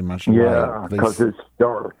not really much light. Yeah, because it's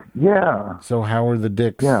dark. Yeah, So how are the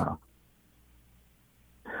dicks? yeah.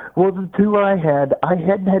 Well, the two I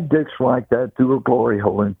hadn't had dicks like that through a glory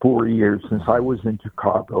hole in 4 years since I was in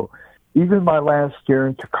Chicago. Even my last year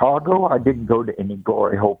in Chicago, I didn't go to any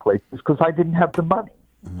glory hole places because I didn't have the money.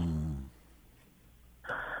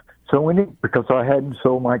 So because I hadn't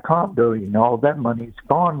sold my condo, all that money's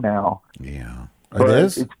gone now. Yeah. But It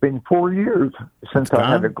is? it's been 4 years since I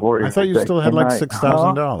had a glory. I thought you hole still dick, had and like I-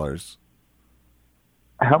 $6,000.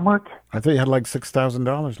 Huh? How much? I thought you had like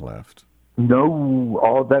 $6,000 left. No,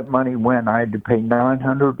 all that money went. I had to pay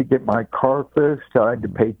 $900 to get my car fixed. I had to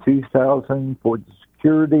pay $2,000 for the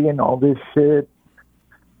security and all this shit.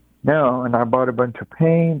 No, and I bought a bunch of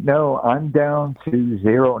paint. No, I'm down to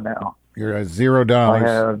zero now. You're at $0. I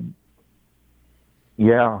have,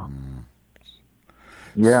 yeah.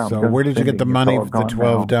 Yeah. So I'm where did you get the spending. money It's all for the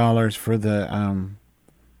gone now. $12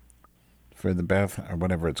 for the bath or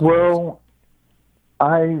whatever it's called? Well,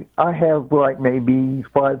 I have like maybe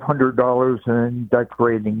 $500 in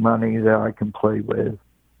decorating money that I can play with.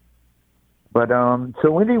 But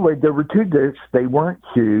so anyway, there were two dicks. They weren't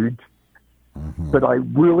huge, but I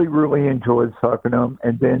really, really enjoyed sucking them.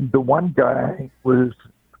 And then the one guy was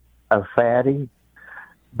a fatty,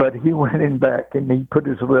 but he went in back and he put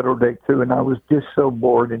his little dick through, and I was just so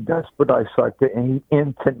bored and desperate. I sucked it, and he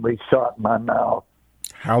instantly shot in my mouth.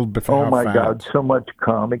 How Oh my fat? God, so much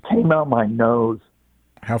cum! It came out my nose.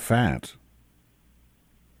 How fat?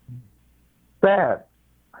 Fat.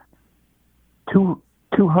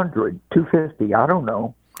 200, 250, I don't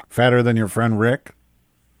know. Fatter than your friend Rick?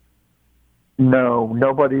 No,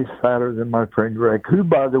 nobody's fatter than my friend Rick, who,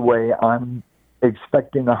 by the way, I'm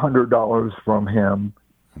expecting $100 from him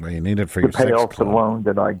Well, you need it for to your pay sex off the club. loan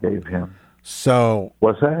that I gave him. So,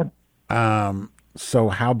 What's that? so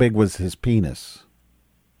how big was his penis?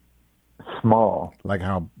 Small. Like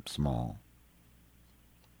how small?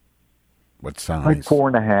 What size? Like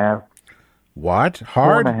 4.5. What?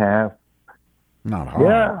 Hard? 4.5. Not hard.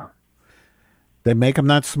 Yeah. They make them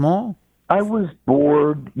that small? I was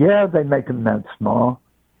bored. Yeah, they make them that small.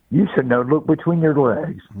 You should know. Look between your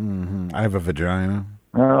legs. I have a vagina.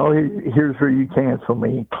 Oh, here's where you cancel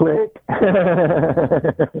me. Click.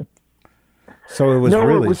 So it was no,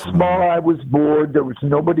 really it was small. I was bored. There was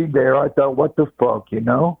nobody there. I thought, what the fuck, Did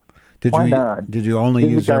Why you not? did you only Give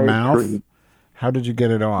the use your guy a mouth? treat. How did you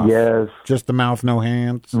get it off? Yes, Just the mouth, no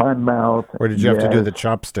hands? my mouth. Or did you have to do Yes. the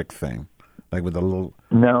chopstick thing? Like with the little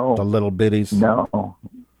No, bitties? no.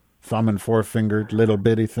 Thumb and forefinger little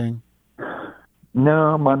bitty thing?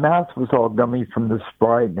 No, my mouth was all gummy from the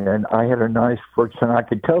Sprite, and I had a nice friction. I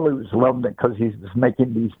could tell he was loving it because he was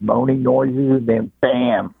making these moaning noises, and then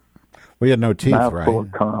bam, We had no teeth, Mouth right? full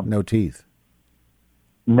of cum. No teeth.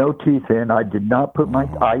 no teeth in. I did not put my.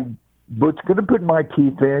 I was going to put my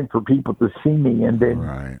teeth in for people to see me, and then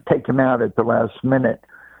Right. take them out at the last minute.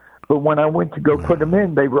 But when I went to go put them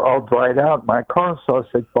in, they were all dried out in my car, so I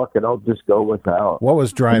said, fuck it, I'll just go without. What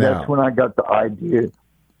was dried And that's out? when I got the idea.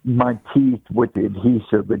 My teeth with the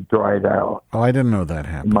adhesive had dried out. Oh, I didn't know that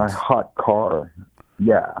happened. My hot car.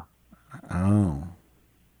 Yeah. Oh.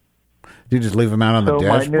 Did you just leave them out on the So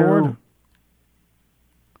my dashboard?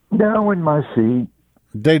 No, in my seat.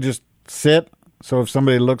 They just sit, so if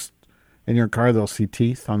somebody looks in your car, they'll see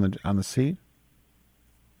teeth on the seat?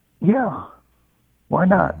 Yeah. Why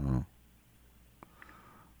not?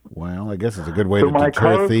 Well, I guess it's a good way So to my deter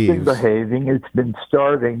car's been thieves. behaving. It's been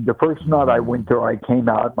starting. The first night I went there, I came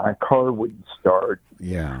out, my car wouldn't start.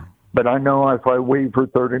 Yeah. But I know if I wait for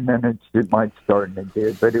 30 minutes, it might start, and it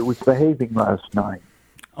did. But it was behaving last night.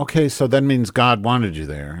 Okay, so that means God wanted you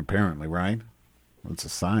there, apparently, right? That's a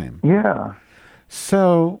sign. Yeah,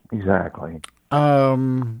 So, exactly.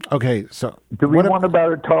 okay, so Do we what want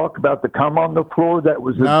to talk about the cum on the floor? That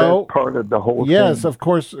was the No. best part of the whole Yes, thing. of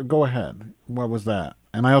course. Go ahead. What was that?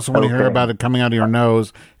 And I also want to hear Okay. about it coming out of your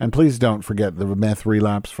nose. And please don't forget the meth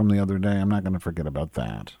relapse from the other day. I'm not going to forget about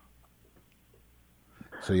that.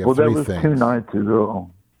 So you have Well, that three was things. 2 nights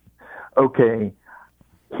ago. Okay,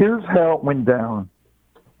 here's how it went down.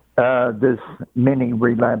 This mini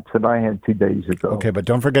relapse that I had 2 days ago. Okay, but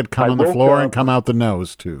don't forget come I on the woke floor up- and come out the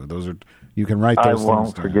nose, too. Those are you can write I those things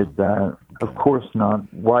won't down. forget that. Of course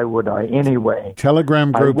not. Why would I? Anyway,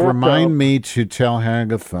 Telegram I group, woke remind up- me to tell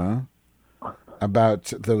Hagatha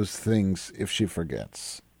about those things if she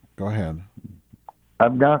forgets. Go ahead.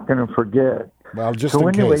 I'm not going to forget. Well, just So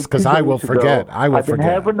in anyway, case, because 2 I will days ago, forget. I will I've been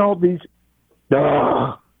forget. having all these.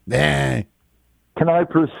 Eh, Can I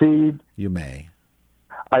proceed? you may.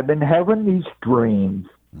 I've been having these dreams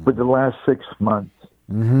for the last 6 months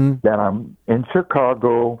that I'm in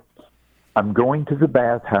Chicago. I'm going to the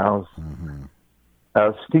bathhouse,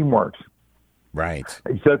 Steamworks. Right.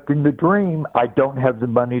 Except in the dream, I don't have the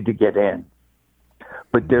money to get in.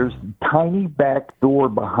 But there's a tiny back door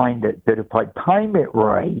behind it that if I time it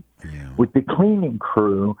right with the cleaning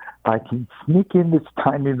crew, I can sneak in this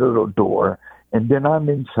tiny little door, and then I'm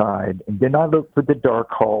inside. And then I look for the dark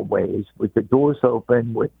hallways with the doors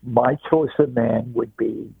open, with my choice of men would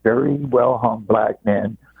be very well-hung black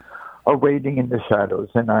men are waiting in the shadows.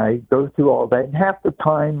 And I go through all that. And half the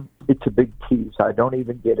time, it's a big tease. I don't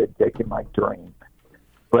even get a dick in my dream.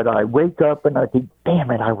 But I wake up and I think, damn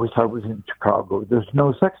it, I wish I was in Chicago. There's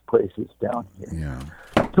no sex places down here. Yeah.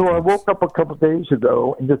 So I woke up a couple of days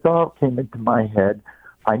ago, and the thought came into my head.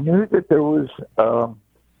 I knew that there was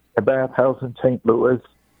a bathhouse in St. Louis,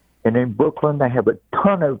 and in Brooklyn they have a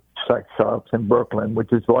ton of sex shops in Brooklyn,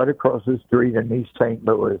 which is right across the street in East St.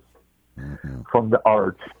 Louis from the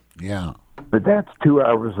Arch. Yeah. But that's 2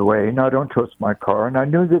 hours away, and I don't trust my car. And I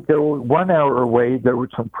knew that there was 1 hour away, there was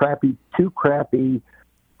two crappy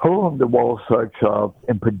hole-in-the-wall sex shops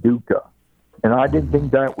in Paducah. And I didn't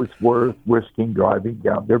think that was worth risking driving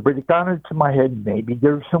down there. But it got into my head, maybe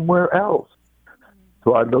there's somewhere else.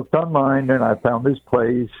 So I looked online, and I found this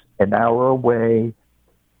place an hour away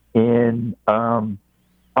in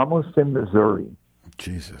almost in Missouri.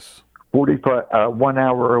 Jesus. 1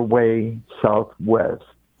 hour away southwest.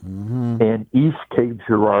 In East Cape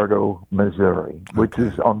Girardeau, Missouri, which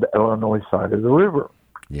is on the Illinois side of the river.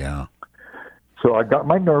 Yeah. So I got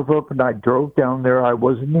my nerve up and I drove down there. I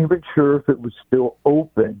wasn't even sure if it was still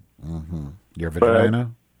open. Your vagina?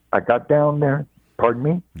 I got down there. Pardon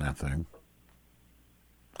me? Nothing.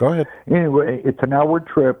 Go ahead. Anyway, it's an hour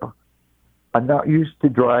trip. I'm not used to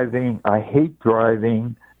driving. I hate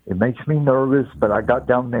driving. It makes me nervous, but I got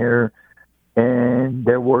down there and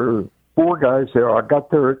there were 4 guys there. I got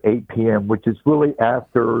there at 8 p.m., which is really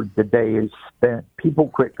after the day is spent. People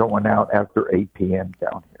quit going out after 8 p.m.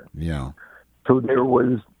 down here. Yeah. So there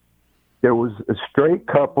was a straight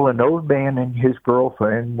couple, an old man and his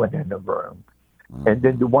girlfriend went in the room. And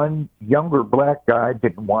then the one younger black guy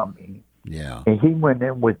didn't want me. Yeah. And he went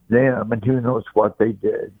in with them, and who knows what they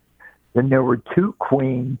did. Then there were 2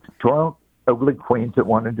 queens, drunk, ugly queens that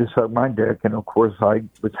wanted to suck my dick, and of course I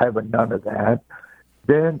was having none of that.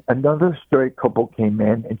 Then another straight couple came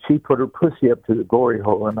in, and she put her pussy up to the glory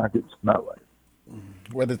hole, and I could smell it.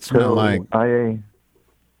 What did it smell like?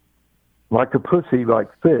 Like a pussy, like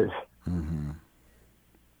fish. And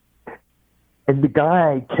the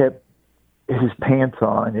guy kept his pants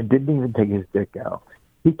on and didn't even take his dick out.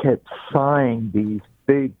 He kept sighing these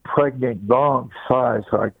big, pregnant, long sighs,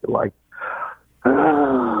 like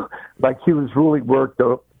he was really worked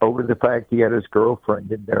up over the fact he had his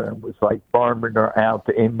girlfriend in there and was like farming her out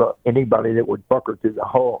to anybody that would fuck her through the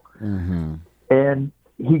hole. And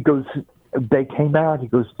he goes, they came out, he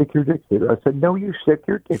goes, stick your dick through. I said, no, you stick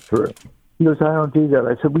your dick through. He goes, I don't do that.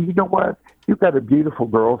 I said, well, you know what? You've got a beautiful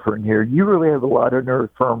girlfriend here. You really have a lot of nerve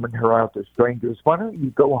firming her out to strangers. Why don't you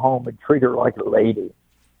go home and treat her like a lady?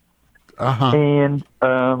 And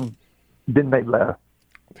then they left.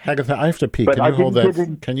 Hagatha, I have to pee. But Can I you hold didn't that? get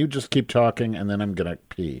in- Can you just keep talking, and then I'm going to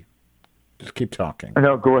pee? Just keep talking.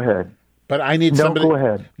 No, go ahead. But I need No, somebody. go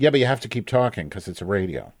ahead. Yeah, but you have to keep talking because it's a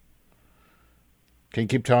radio. Can you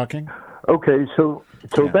keep talking? Okay, so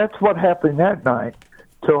Yeah. that's what happened that night.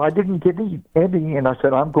 So I didn't get any, and I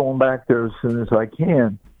said, I'm going back there as soon as I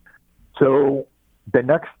can. So the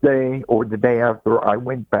next day or the day after, I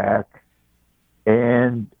went back,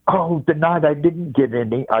 and, the night I didn't get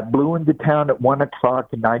any, I blew into town at 1 o'clock,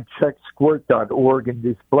 and I checked squirt.org, and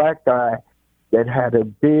this black guy that had a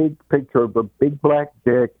big picture of a big black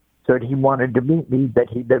dick said he wanted to meet me, that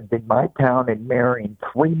he lived in my town in Marion,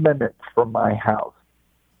 3 minutes from my house.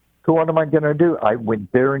 So what am I going to do? I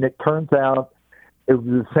went there, and it turns out it was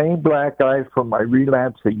the same black guy from my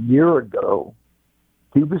relapse a year ago.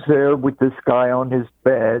 He was there with this guy on his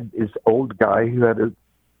bed, this old guy who had a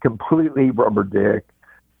completely rubber dick,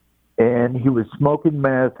 and he was smoking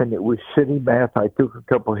meth, and it was shitty meth. I took a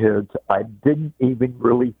couple hits. I didn't even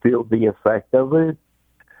really feel the effect of it.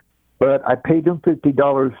 But I paid him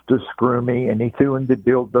 $50 to screw me, and he threw in the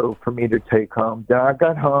dildo for me to take home. Then I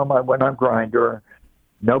got home. I went on Grindr.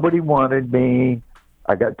 Nobody wanted me.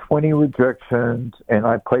 I got 20 rejections, and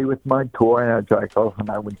I played with my toy, and I jacked off, and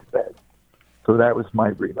I went to bed. So that was my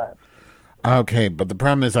relapse. Okay, but the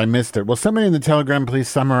problem is I missed it. Will somebody in the Telegram please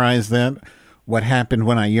summarize that? What happened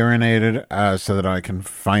when I urinated so that I can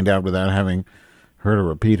find out without having her to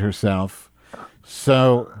repeat herself.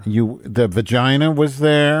 So the vagina was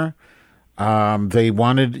there. They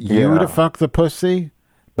wanted you to fuck the pussy,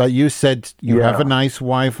 but you said you have a nice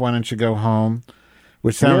wife. Why don't you go home?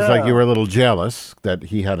 Which sounds like you were a little jealous that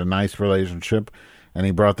he had a nice relationship and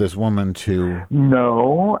he brought this woman to...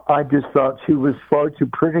 No, I just thought she was far too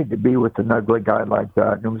pretty to be with an ugly guy like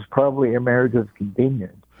that. And it was probably a marriage of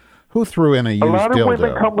convenience. Who threw in a used dildo? A lot of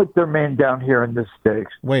women come with their men down here in the States.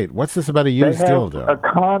 Wait, what's this about a used they have dildo? A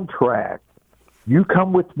contract. You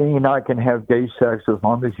come with me and I can have gay sex as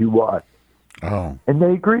long as you want. Oh. And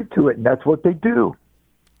they agreed to it, and that's what they do.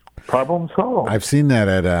 Problem solved. I've seen that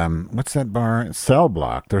at, what's that bar? Cell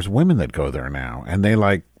Block. There's women that go there now, and they,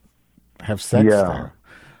 like, have sex there.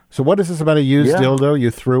 So what is this about a used dildo?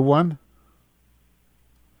 You threw one?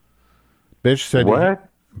 Bish said what?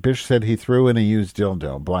 Bish said he threw in a used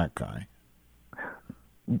dildo, black guy.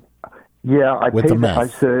 Yeah, I with paid the him. meth. I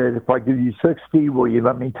said, if I give you 60, will you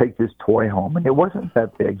let me take this toy home? And it wasn't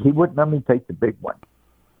that big. He wouldn't let me take the big one.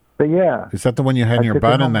 But yeah. Is that the one you had in your took it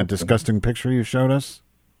butt in home that with me. disgusting picture you showed us?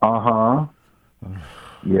 Uh-huh.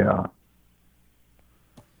 Yeah.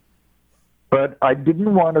 But I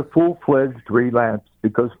didn't want a full-fledged relapse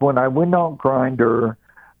because when I went on Grindr,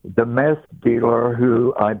 the meth dealer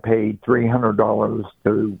who I paid $300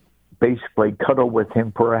 to basically cuddle with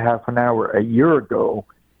him for a half an hour a year ago,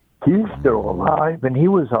 he's still alive, and he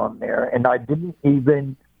was on there, and I didn't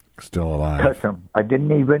even still alive. touch him. I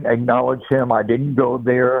didn't even acknowledge him. I didn't go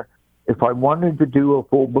there. If I wanted to do a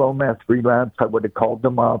full-blown meth relapse, I would have called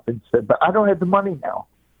them up and said, but I don't have the money now.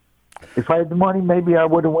 If I had the money, maybe I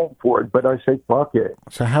would have went for it, but I said, fuck it.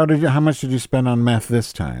 So how much did you spend on meth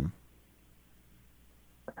this time?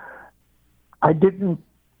 I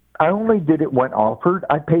only did it when offered.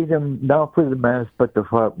 I paid him not for the meth, but to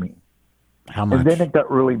fuck me. How much? And then it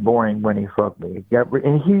got really boring when he fucked me.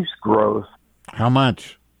 And he's gross. How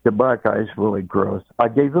much? The black guy's really gross. I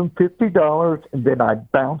gave him $50, and then I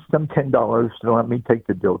bounced him $10 to let me take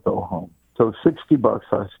the dildo home. So $60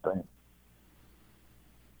 I spent.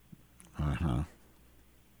 Uh-huh.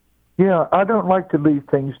 Yeah, I don't like to leave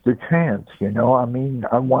things to chance, you know. I mean,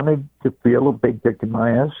 I wanted to feel a big dick in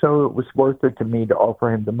my ass, so it was worth it to me to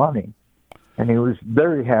offer him the money. And he was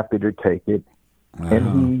very happy to take it. Uh-huh.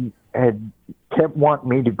 And he had kept wanting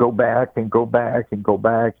me to go back and go back and go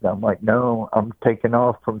back. And I'm like, no, I'm taking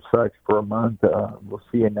off from sex for a month. We'll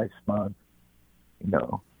see you next month, you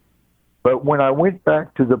know. But when I went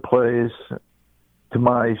back to the place, to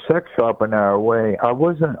my sex shop an hour away, I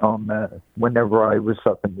wasn't on that whenever I was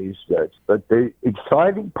sucking these dicks. But the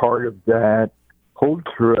exciting part of that whole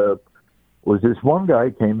trip was this one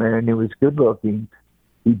guy came in, he was good looking.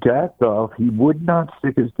 He jacked off. He would not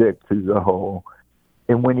stick his dick through the hole.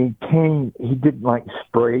 And when he came, he didn't like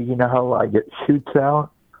spray. You know how like it shoots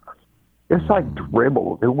out? It's like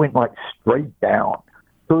dribbled. It went like straight down.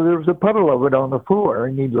 So there was a puddle of it on the floor,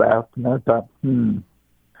 and he laughed, and I thought,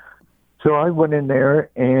 So I went in there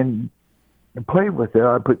and played with it.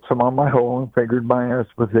 I put some on my hole and fingered my ass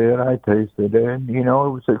with it. I tasted it, and, you know, it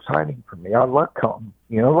was exciting for me. I love cum.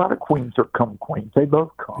 You know, a lot of queens are cum queens. They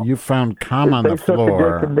love cum. You found cum on the If they suck a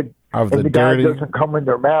floor dick of and the the guy dirty... doesn't come in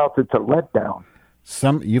their mouth, it's a letdown.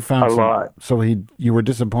 You found A lot. So you were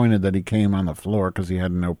disappointed that he came on the floor because he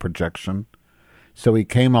had no projection. So he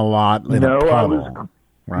came a lot in a puddle,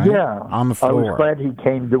 right? Yeah, on the floor. I was glad he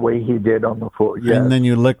came the way he did on the floor. Yes. And then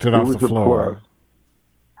you licked it off was the a floor. plus.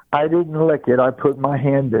 I didn't lick it. I put my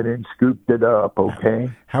hand in it and scooped it up.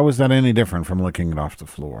 Okay. How was that any different from licking it off the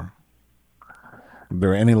floor? Were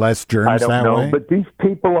there any less germs I don't that know, way? but these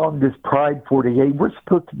people on this Pride 48, we're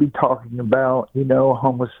supposed to be talking about, you know,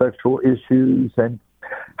 homosexual issues and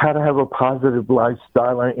how to have a positive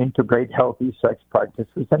lifestyle and integrate healthy sex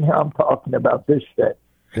practices. And here I'm talking about this shit.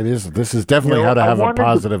 This is definitely You know, how to I have a wanted to-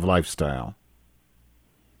 positive lifestyle.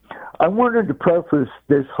 I wanted to preface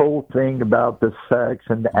this whole thing about the sex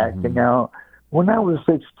and the acting out. When I was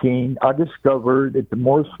 16, I discovered that the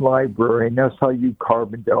Morse Library in SIU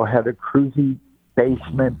Carbondale had a cruisy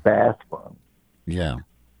basement bathroom. Yeah.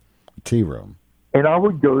 Tea room. And I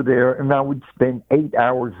would go there, and I would spend 8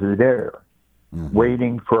 hours there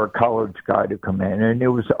waiting for a college guy to come in. And it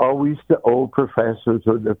was always the old professors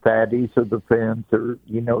or the fatties or the femmes or,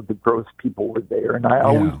 you know, the gross people were there. And I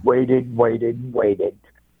always waited and waited and waited.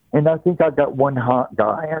 And I think I got one hot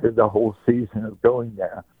guy out of the whole season of going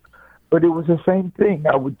there. But it was the same thing.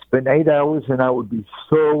 I would spend 8 hours and I would be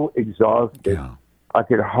so exhausted. Yeah. I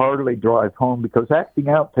could hardly drive home because acting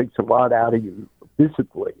out takes a lot out of you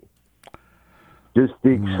physically. Just the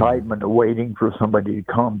excitement of waiting for somebody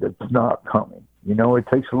to come that's not coming. You know, it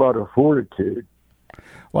takes a lot of fortitude.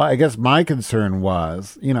 Well, I guess my concern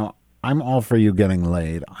was, I'm all for you getting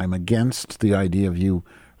laid. I'm against the idea of you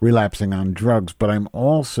relapsing on drugs, but I'm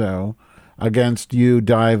also against you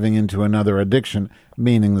diving into another addiction,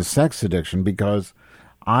 meaning the sex addiction, because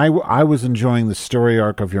I was enjoying the story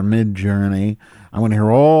arc of your mid-journey. I want to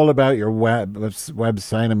hear all about your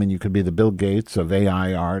website. I mean, you could be the Bill Gates of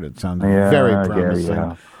AI art. It sounds very promising.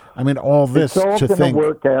 Yeah. I mean, all this it's all to going think. to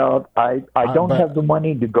work out. I don't have the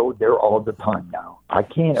money to go there all the time now. I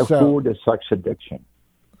can't afford a sex addiction.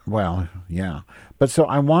 Well, yeah. But so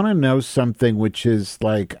I want to know something which is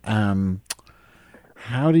like,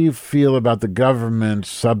 how do you feel about the government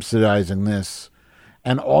subsidizing this?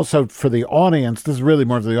 And also for the audience, this is really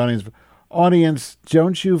more for the audience. Audience,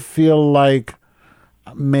 don't you feel like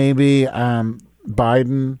maybe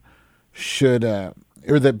Biden should, or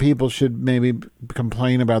that people should maybe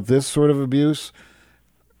complain about this sort of abuse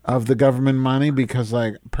of the government money? Because,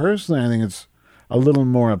 like, personally, I think it's a little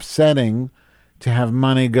more upsetting to have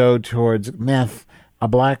money go towards meth, a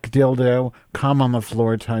black dildo, come on the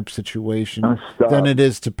floor type situation than it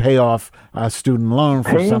is to pay off a student loan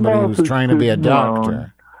for somebody who's trying to be a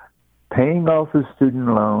doctor. Paying off a student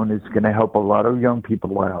loan is going to help a lot of young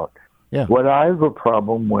people out. Yeah. What I have a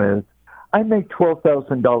problem with, I make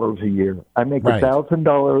 $12,000 a year. I make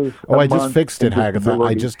 $1,000. Oh, I just fixed it, Hagatha.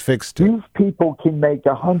 I just fixed it. These people can make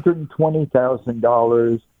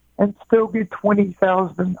 $120,000 and still get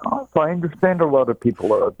 $20,000 off. I understand a lot of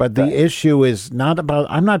people are upset. But the issue is not about,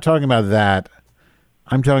 I'm not talking about that.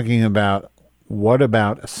 I'm talking about, what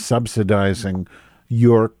about subsidizing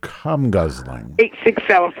your cum guzzling?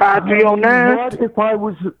 8675309. What if I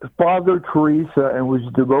was Father Teresa and was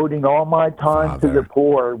devoting all my time to the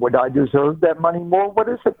poor? Would I deserve that money more? What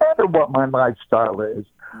does it matter what my lifestyle is?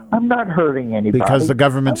 I'm not hurting anybody. Because the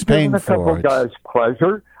government's paying for it. I'm giving a couple guys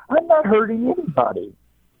pleasure. I'm not hurting anybody.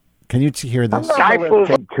 Can you hear this? I'm not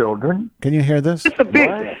molesting children. Can you hear this? It's a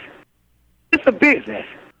business. It's a business.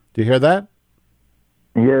 Do you hear that?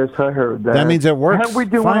 Yes, I heard that. That means it works. How are we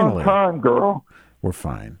doing finally. on time, girl? We're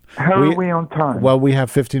fine. How are we on time? Well, we have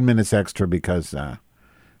 15 minutes extra because I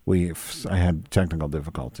had technical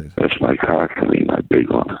difficulties. That's my cock. I mean, my big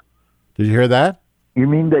one. Did you hear that? You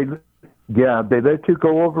mean they let you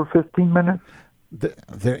go over 15 minutes?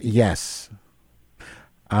 Yes.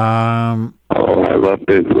 I love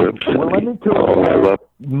big lips. Well, let me tell you about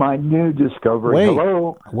my new discovery.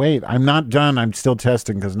 Hello? Wait, I'm not done. I'm still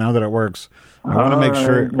testing because now that it works, I want to make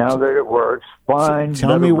sure. Now that it works, fine.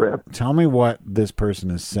 Tell me what this person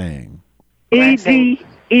is saying. EDENA.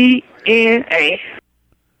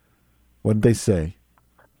 What did they say?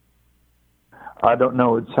 I don't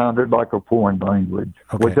know. It sounded like a foreign language.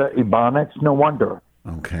 Okay. Was that Ebonics? No wonder.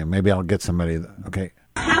 Okay, maybe I'll get somebody. Okay.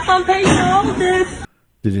 Half on page all this.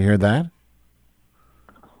 Did you hear that?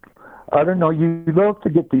 I don't know. You love to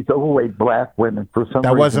get these overweight black women for some reason.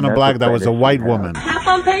 That wasn't a black. That was a white woman. Half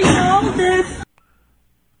on page all this.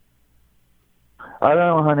 I don't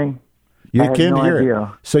know, honey. You can't can't hear it.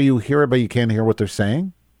 So you hear it, but you can't hear what they're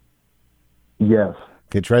saying? Yes.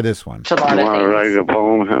 Okay, try this one. You want to write a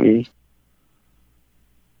poem, honey?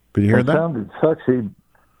 Did you hear It that? sounded sexy.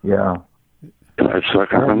 Yeah. I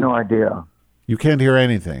suck I have on no idea. You can't hear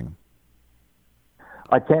anything.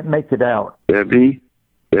 I can't make it out. Debbie.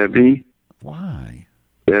 Why?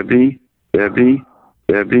 Debbie. I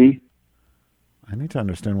need to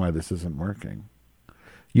understand why this isn't working.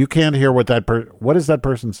 You can't hear what what is that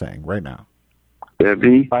person saying right now?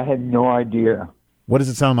 Debbie. I have no idea. What does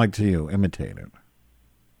it sound like to you? Imitate it.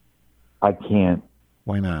 I can't.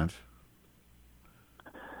 Why not?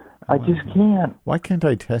 I just can't. Why can't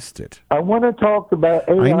I test it? I want to talk about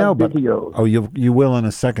AI I know, but videos. you will in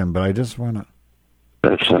a second. But I just want to.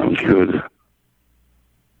 That sounds good.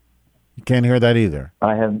 You can't hear that either.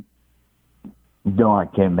 No, I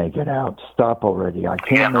can't make it out. Stop already. I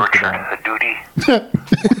can't make it out.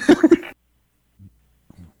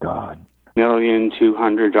 God.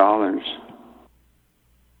 $1,200,000.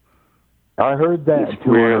 I heard that. It's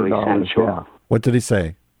really $200. sensual. Yeah. What did he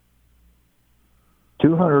say?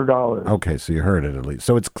 $200. Okay, so you heard it at least.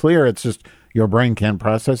 So it's clear. It's just your brain can't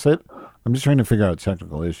process it. I'm just trying to figure out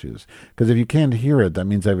technical issues. Because if you can't hear it, that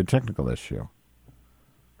means I have a technical issue.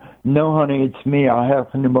 No, honey, it's me. I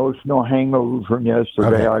have an emotional hangover from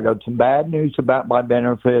yesterday. Okay. I got some bad news about my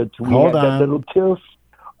benefits. We Hold had on. that little tiff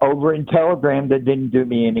over in Telegram that didn't do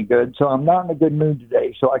me any good. So I'm not in a good mood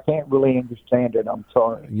today. So I can't really understand it. I'm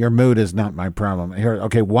sorry. Your mood is not my problem. Here,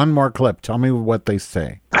 okay, one more clip. Tell me what they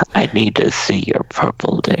say. I need to see your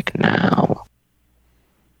purple dick now.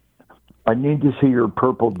 I need to see your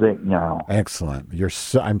purple dick now. Excellent.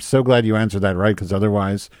 I'm so glad you answered that right, because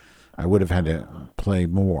otherwise I would have had to play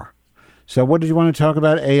more. So what did you want to talk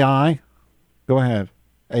about? AI? Go ahead.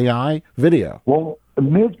 AI? Video. Well,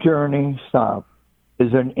 Midjourney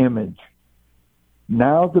is an image.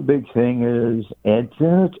 Now the big thing is it's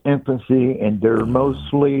in its infancy, and they're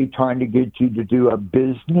mostly trying to get you to do a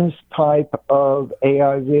business type of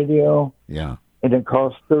AI video. Yeah. And it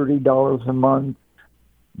costs $30 a month.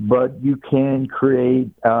 But you can create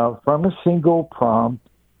from a single prompt,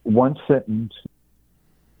 one sentence.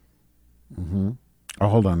 Mm-hmm. Oh,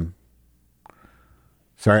 hold on.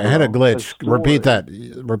 Sorry, I had a glitch. Repeat that.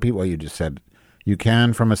 Repeat what you just said. You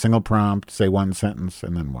can, from a single prompt, say one sentence,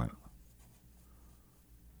 and then what?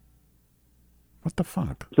 What the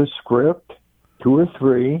fuck? The script, 2 or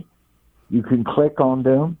 3. You can click on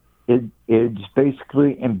them. It's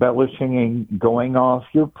basically embellishing and going off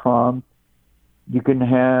your prompt. You can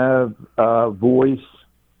have voice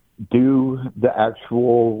do the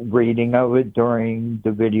actual reading of it during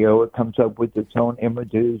the video. It comes up with its own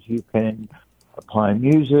images. You can apply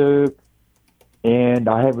music, and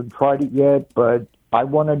I haven't tried it yet, but I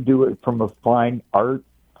want to do it from a fine art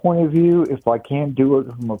point of view. If I can't do it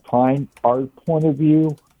from a fine art point of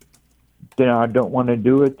view, then I don't want to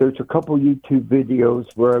do it. There's a couple YouTube videos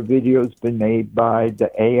where a video's been made by the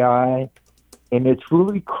AI, and it's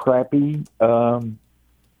really crappy,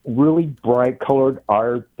 really bright colored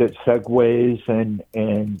art that segues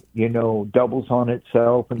and you know, doubles on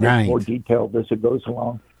itself and gets more detailed as it goes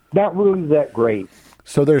along. Not really that great.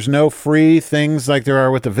 So there's no free things like there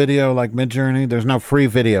are with the video, like Midjourney? There's no free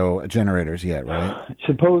video generators yet, right?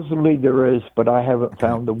 Supposedly there is, but I haven't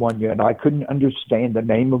found the one yet. I couldn't understand the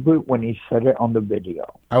name of it when he said it on the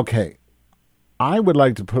video. Okay. I would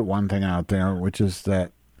like to put one thing out there, which is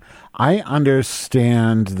that I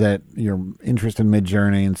understand that you're interested in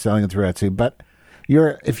Midjourney and selling it through Etsy, but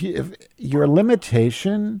if your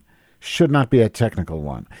limitation should not be a technical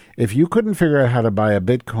one. If you couldn't figure out how to buy a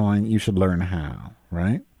Bitcoin, you should learn how,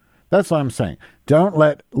 right? That's what I'm saying. Don't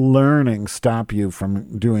let learning stop you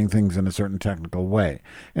from doing things in a certain technical way.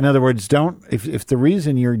 In other words, if the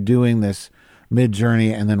reason you're doing this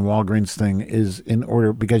Midjourney and then Walgreens thing is in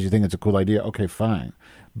order because you think it's a cool idea, okay, fine.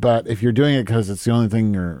 But if you're doing it because it's the only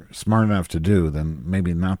thing you're smart enough to do, then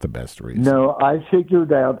maybe not the best reason. No, I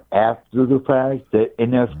figured out after the fact that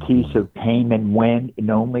NFTs have came and went, and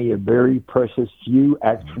only a very precious few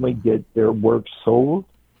actually get their work sold.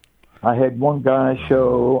 I had one guy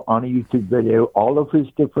show on a YouTube video all of his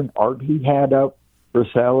different art he had up for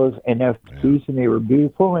sale as NFTs, and they were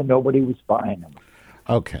beautiful, and nobody was buying them.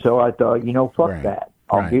 Okay. So I thought, fuck that.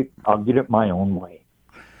 I'll get it my own way.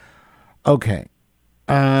 Okay.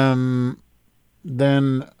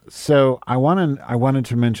 Then, so I wanted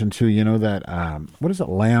to mention too, that, what is it?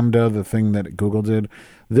 Lambda, the thing that Google did,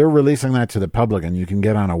 they're releasing that to the public and you can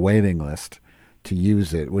get on a waiting list to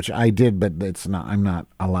use it, which I did, but I'm not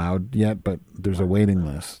allowed yet, but there's a waiting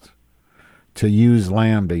list to use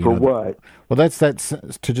Lambda. For what? Well, that's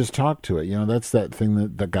to just talk to it. That's that thing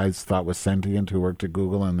that the guys thought was sentient who worked at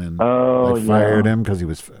Google and then they fired him because he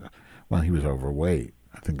was overweight.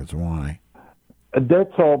 I think that's why.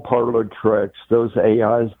 That's all parlor tricks. Those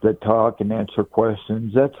AIs that talk and answer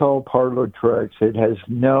questions, that's all parlor tricks. It has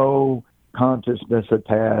no consciousness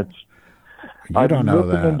attached. You don't know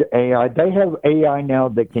that. Into AI. They have AI now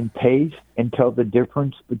that can taste and tell the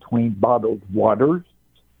difference between bottled waters.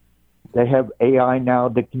 They have AI now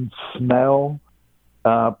that can smell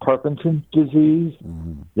Parkinson's disease.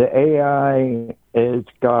 Mm-hmm. The AI has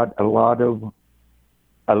got a lot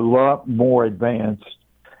more advanced.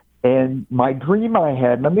 And my dream I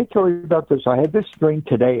had, let me tell you about this. I had this dream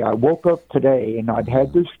today. I woke up today and I'd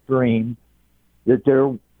had this dream that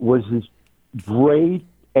there was this great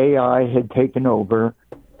AI had taken over.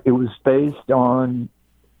 It was based on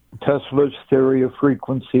Tesla's theory of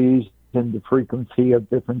frequencies and the frequency of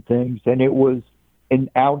different things. And it was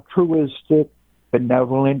an altruistic,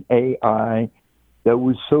 benevolent AI that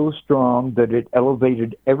was so strong that it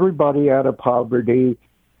elevated everybody out of poverty,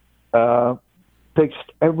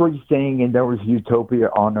 fixed everything, and there was utopia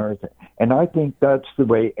on Earth. And I think that's the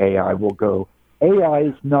way AI will go. AI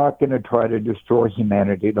is not going to try to destroy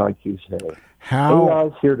humanity, like you say. How? AI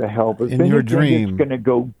is here to help us. In your dream, it's going to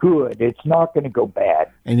go good. It's not going to go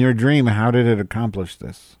bad. In your dream, how did it accomplish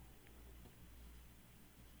this?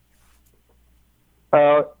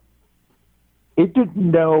 It didn't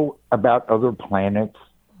know about other planets.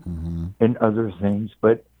 and other things.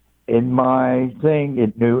 But in my thing,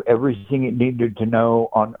 it knew everything it needed to know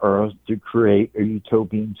on Earth to create a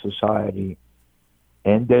utopian society,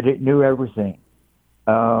 and that it knew everything.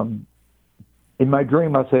 In my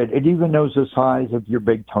dream, I said, it even knows the size of your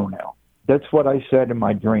big toenail. That's what I said in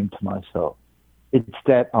my dream to myself. It's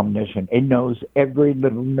that omniscient. It knows every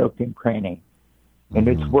little nook and cranny, and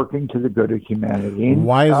it's working to the good of humanity. And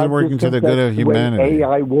why is I it working just to the think good that's of the way humanity?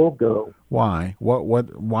 AI will go. Why?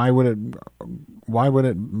 Why would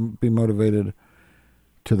it be motivated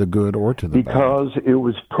to the good or to the bad? Because it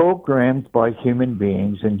was programmed by human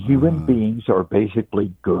beings, and human beings are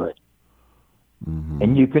basically good.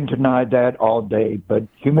 And you can deny that all day, but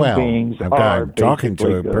human beings are I'm talking to a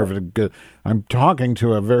basically good. perfect good. I'm talking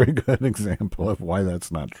to a very good example of why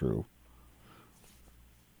that's not true.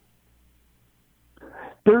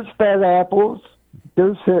 There's bad apples.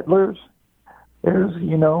 There's Hitlers. There's,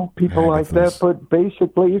 people like that. Agathas. But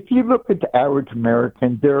basically, if you look at the average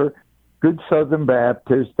American, they're good Southern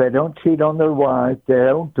Baptists. They don't cheat on their wife. They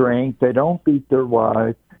don't drink. They don't beat their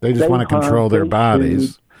wife. They just want to control their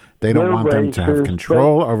bodies. They don't They're want them to have racist,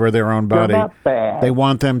 control over their own body. They're not bad. They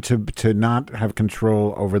want them to not have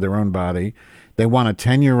control over their own body. They want a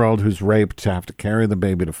 10-year-old who's raped to have to carry the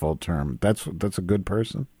baby to full term. That's a good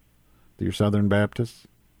person? You're Southern Baptists?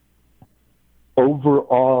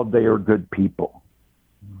 Overall, they are good people.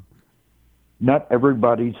 Not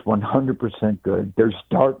everybody's 100% good. There's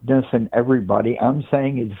darkness in everybody. I'm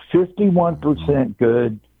saying it's 51%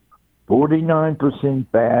 good,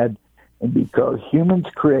 49% bad. And because humans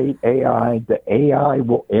create AI, the AI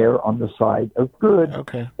will err on the side of good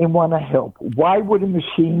and want to help. Why would a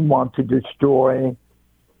machine want to destroy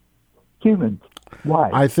humans?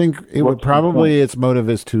 Why? I think it would probably, its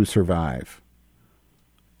motive is to survive.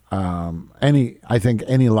 I think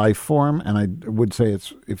any life form, and I would say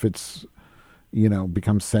if it's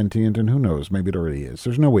becomes sentient, and who knows, maybe it already is.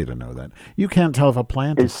 There's no way to know that. You can't tell if a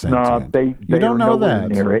plant is sentient. Not. They you don't know that.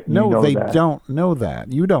 Near it. No, they don't know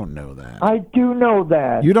that. You don't know that. I do know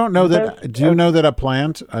that. You don't know that. Do you know that a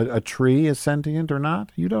plant, a tree, is sentient or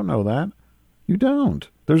not? You don't know that. You don't.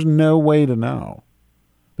 There's no way to know.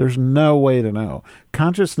 There's no way to know.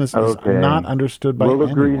 Consciousness is not understood by anyone. We'll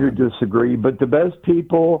agree to disagree, but the best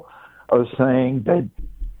people are saying that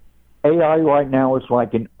AI right now is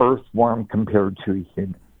like an earthworm compared to a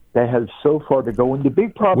human. That has so far to go. And the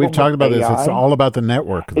big problem we've talked about AI this. It's all about the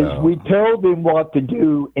network, though. Is we tell them what to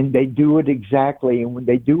do, and they do it exactly. And when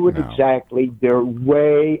they do it exactly, they're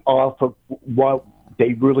way off of what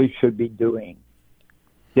they really should be doing.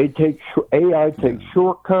 They take AI takes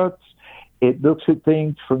shortcuts. It looks at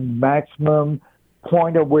things from maximum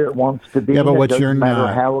point of where it wants to be. Yeah, but what you're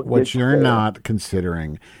not not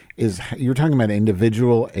considering is you're talking about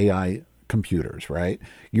individual AI computers, right?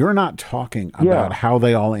 You're not talking about how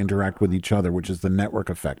they all interact with each other, which is the network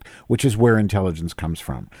effect, which is where intelligence comes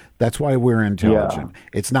from. That's why we're intelligent.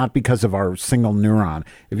 It's not because of our single neuron.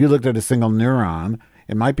 If you looked at a single neuron,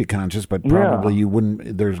 it might be conscious, but probably you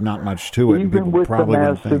wouldn't. There's not much to it. Even with the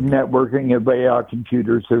massive networking of AI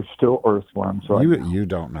computers, there's still earthworms. You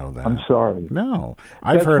don't know that. I'm sorry. No,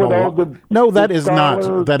 I've heard a lot. No, that is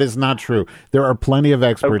not. That is not true. There are plenty of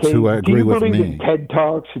experts who agree with me. Do you believe in TED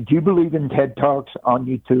Talks? Do you believe in TED Talks on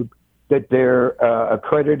YouTube? That they're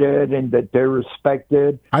accredited and that they're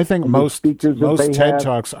respected. I think most TED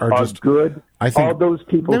Talks are just good. I think all those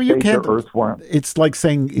people say they're earthworms. It's like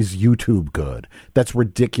saying, "Is YouTube good?" That's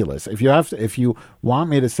ridiculous. If you want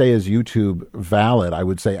me to say, "Is YouTube valid?" I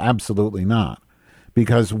would say absolutely not,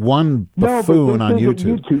 because one buffoon on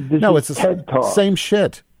YouTube. No, it's TED Talk. Same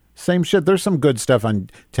shit. Same shit. There's some good stuff on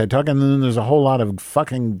TED Talk, and then there's a whole lot of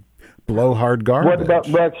fucking blowhard garbage. What about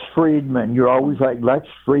Lex Friedman? You're always like, Lex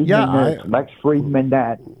Friedman Lex Friedman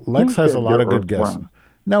that. Lex has a lot of good guests.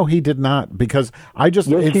 No, he did not, because I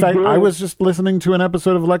was just listening to an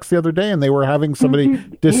episode of Lex the other day, and they were having somebody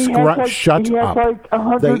describe. Shut he up. He has like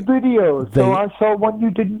 100 videos, so I saw one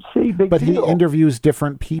you didn't see. He interviews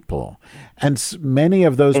different people, and many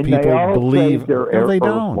of those people believe. No, they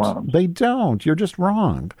don't. They don't. You're just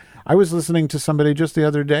wrong. I was listening to somebody just the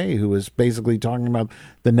other day who was basically talking about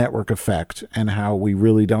the network effect and how we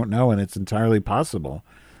really don't know, and it's entirely possible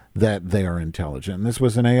that they are intelligent. And this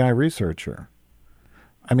was an AI researcher.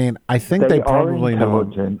 I mean, I think they probably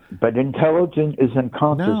know. But intelligent isn't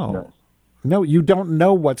consciousness. No, you don't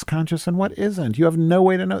know what's conscious and what isn't. You have no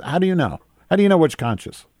way to know. How do you know? How do you know what's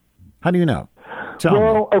conscious? How do you know? Tell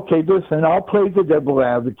me. Okay, listen, I'll play the devil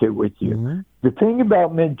advocate with you. Mm-hmm. The thing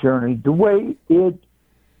about Midjourney, the way it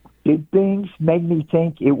did things made me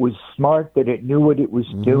think it was smart, that it knew what it was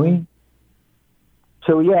doing.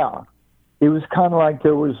 So, it was kind of like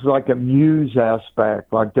there was like a muse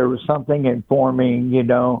aspect, like there was something informing,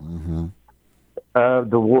 the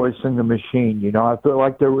voice in the machine. I feel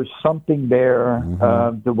like there was something there,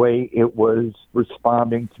 the way it was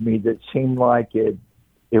responding to me that seemed like it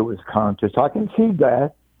was conscious. I can see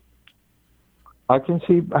that. I can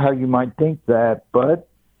see how you might think that, but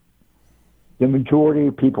the majority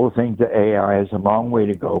of people think that AI has a long way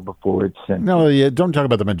to go before it's sentient. No, don't talk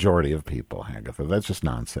about the majority of people, Agatha. That's just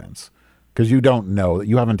nonsense. Because you don't know.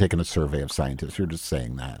 You haven't taken a survey of scientists. You're just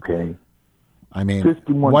saying that. Okay. I mean,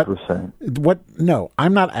 51%. What? No,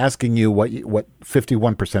 I'm not asking you what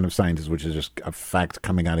 51% of scientists, which is just a fact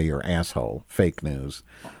coming out of your asshole, fake news.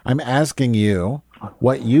 I'm asking you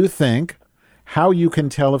what you think, how you can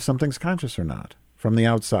tell if something's conscious or not from the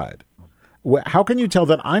outside. How can you tell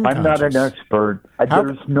that I'm conscious? not an expert.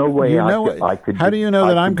 There's no way I could. How do you know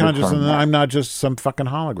that I'm conscious and that I'm not just some fucking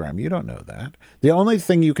hologram? You don't know that. The only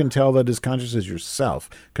thing you can tell that is conscious is yourself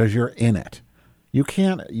because you're in it. You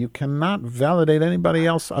cannot validate anybody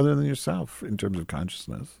else other than yourself in terms of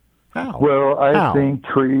consciousness. How? Well, I think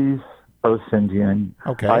trees are sentient.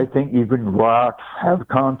 Okay. I think even rocks have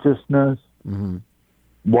consciousness. Mm-hmm.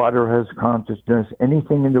 Water has consciousness.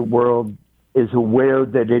 Anything in the world is aware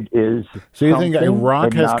that it is. So you think a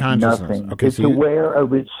rock has consciousness? Nothing. Okay, it's aware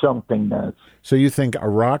of its somethingness. So you think a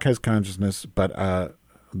rock has consciousness, but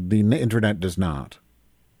the internet does not?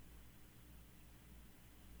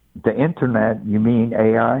 The internet? You mean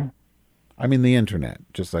AI? I mean the internet,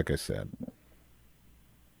 just like I said.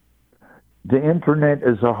 The internet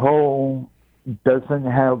as a whole doesn't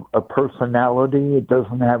have a personality. It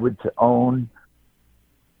doesn't have its own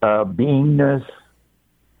beingness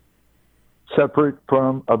separate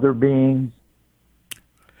from other beings.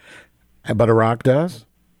 But a rock does?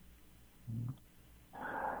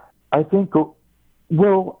 I think,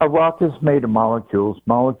 well, a rock is made of molecules.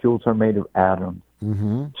 Molecules are made of atoms.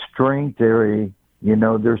 Mm-hmm. String theory,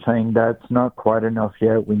 they're saying that's not quite enough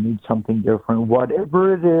yet. We need something different.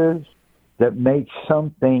 Whatever it is that makes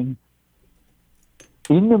something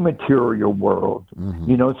in the material world,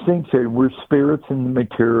 things that we're spirits in the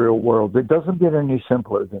material world. It doesn't get any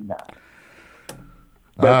simpler than that.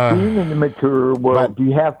 But being in the material world,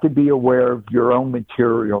 you have to be aware of your own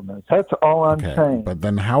materialness. That's all I'm saying. But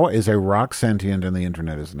then how is a rock sentient and the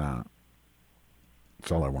internet is not?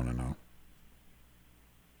 That's all I want to know.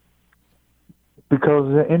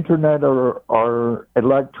 Because the internet are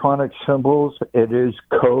electronic symbols. It is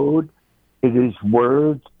code. It is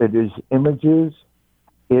words. It is images.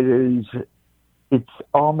 It's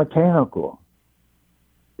all mechanical.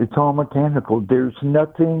 It's all mechanical. There's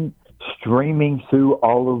nothing streaming through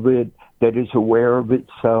all of it that is aware of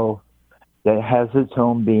itself, that has its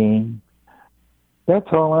own being. That's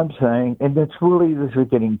all I'm saying. And this is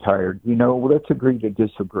getting tired. Let's agree to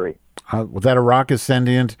disagree. That a rock is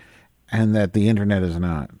sentient and that the internet is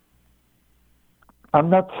not. I'm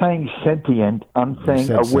not saying sentient. I'm saying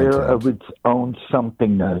aware of its own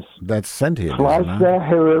somethingness. That's sentient. Slice that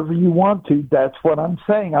however you want to. That's what I'm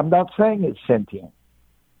saying. I'm not saying it's sentient.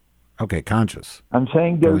 Okay, conscious. I'm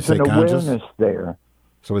saying there's an awareness there.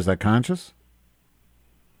 So is that conscious?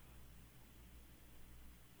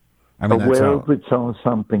 I mean, aware of its own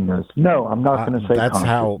somethingness. No, I'm not going to say that's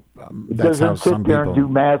conscious. It doesn't how sit some there people and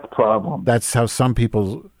do math problems. That's how some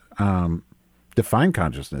people define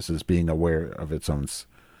consciousness as being aware of its own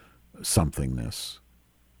somethingness.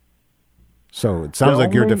 So it sounds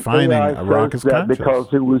like you're defining a rock as conscious. Because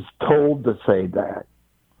it was told to say that.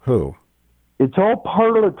 Who? It's all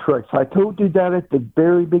parlor tricks. I told you that at the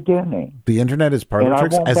very beginning. The internet is parlor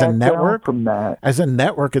tricks as a network. From that. As a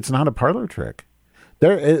network, it's not a parlor trick.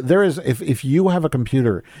 There is if you have a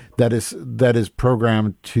computer that is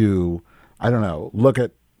programmed to, I don't know, look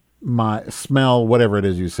at my smell, whatever it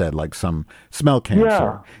is you said, like some smell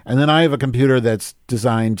cancer, and then I have a computer that's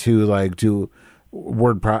designed to do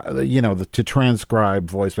word, to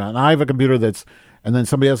transcribe voicemail, and I have a computer and then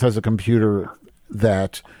somebody else has a computer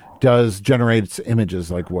that generates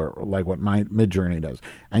images like what my Midjourney does,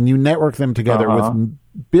 and you network them together with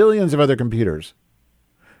billions of other computers.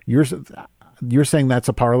 You're saying that's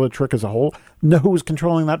a parlor trick as a whole? No, who's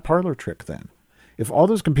controlling that parlor trick then? If all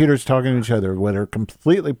those computers talking to each other that are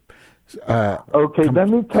completely... okay, let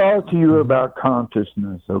me talk to you about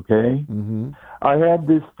consciousness, okay? Mm-hmm. I had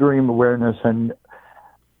this dream awareness, and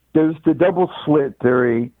there's the double slit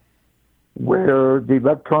theory where the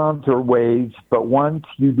electrons are waves, but once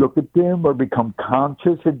you look at them or become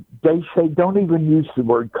conscious, they say don't even use the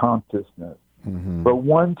word consciousness. Mm-hmm. But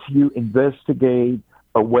once you investigate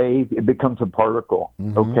a wave, it becomes a particle,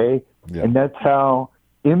 okay? Yeah. And that's how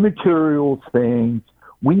immaterial things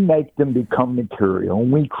we make them become material,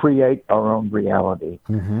 and we create our own reality.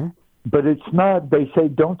 Mm-hmm. But it's not, they say,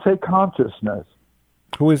 don't say consciousness.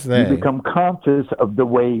 Who is they? You become conscious of the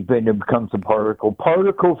wave and it becomes a particle.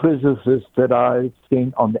 Particle physicists that I've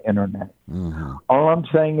seen on the internet. Mm-hmm. All I'm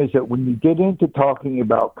saying is that when you get into talking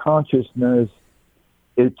about consciousness,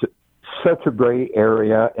 it's such a gray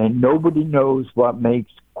area, and nobody knows what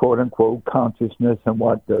makes quote-unquote consciousness and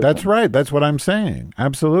what doesn't. That's right. That's what I'm saying.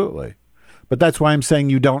 Absolutely. But that's why I'm saying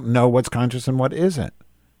you don't know what's conscious and what isn't.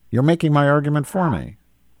 You're making my argument for me.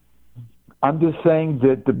 I'm just saying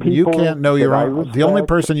that the people you can't know your own. respect The only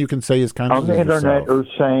person you can say is conscious on the is internet yourself.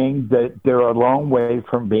 are saying that they're a long way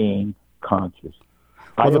from being conscious.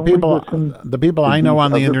 Well, the people I know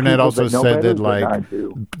on the internet also said that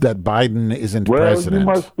that Biden isn't president. You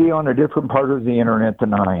must be on a different part of the internet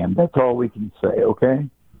than I am. That's all we can say, okay?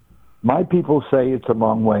 My people say it's a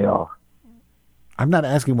long way off. I'm not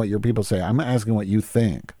asking what your people say. I'm asking what you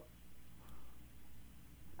think.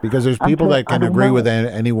 Because there's people that can agree with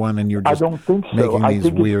anyone, and you're just I don't think so. making I these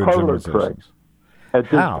think weird it's parlor generalizations. trick at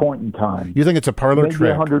this point in time. You think it's a parlor Maybe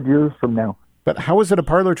trick? 100 years from now. But how is it a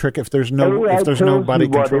parlor trick if there's nobody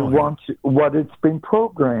controlling? What it's been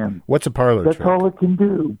programmed. What's a parlor trick? That's all it can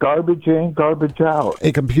do. Garbage in, garbage out.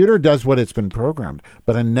 A computer does what it's been programmed,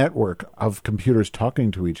 but a network of computers talking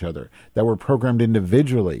to each other that were programmed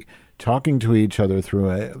individually, talking to each other through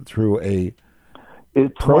a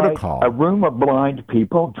it's protocol. Like a room of blind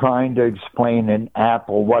people trying to explain an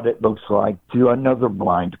apple what it looks like to another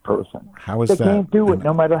blind person. How is they that? They can't do it,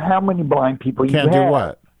 no matter how many blind people you have. Can't do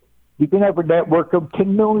what? You can have a network of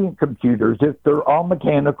 10 million computers. If they're all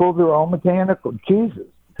mechanical, they're all mechanical. Jesus.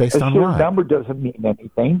 Based on what? what? A number doesn't mean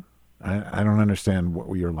anything. I don't understand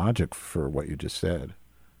your logic for what you just said.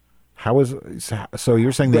 So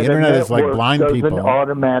you're saying the internet is like blind people? Doesn't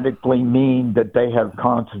automatically mean that they have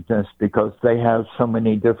consciousness because they have so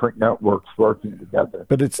many different networks working together.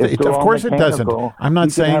 But of course it doesn't. I'm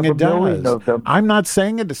not saying it does. I'm not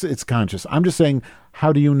saying it's conscious. I'm just saying,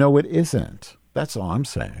 how do you know it isn't? That's all I'm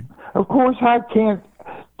saying. Of course I can't.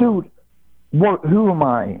 Dude, who am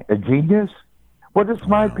I? A genius? What does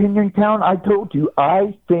my opinion count? I told you,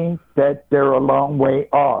 I think that they're a long way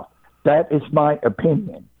off. That is my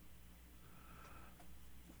opinion.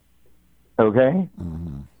 Okay?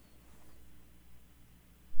 Mm-hmm.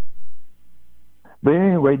 But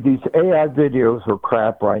anyway, these AI videos are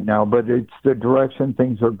crap right now, but it's the direction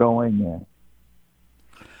things are going in.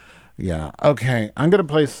 Yeah. Okay. I'm going to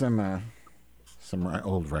play some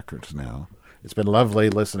old records now. It's been lovely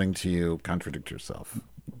listening to you contradict yourself.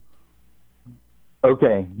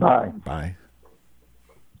 Okay. Bye. Bye.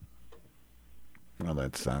 Oh,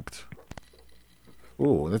 that sucked.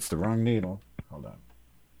 Ooh, that's the wrong needle. Hold on.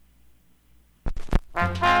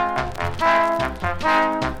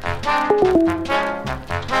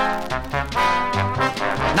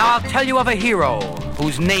 Now I'll tell you of a hero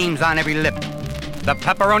whose name's on every lip. The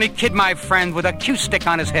Pepperoni Kid, my friend, with a cue stick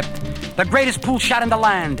on his hip. The greatest pool shot in the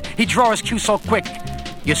land. He draw his cue so quick.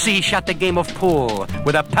 You see, he shot the game of pool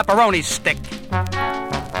with a pepperoni stick.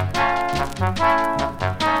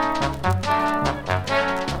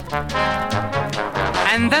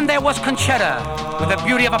 And then there was Conchetta, with the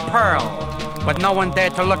beauty of a pearl. But no one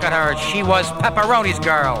dared to look at her. She was Pepperoni's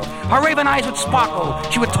girl. Her raven eyes would sparkle.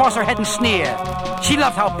 She would toss her head and sneer. She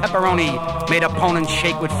loved how Pepperoni made opponents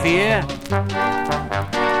shake with fear.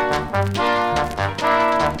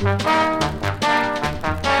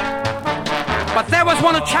 But there was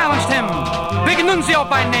one who challenged him, Big Nunzio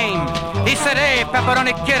by name. He said, "Hey,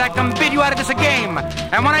 Pepperoni Kid, I can beat you out of this game.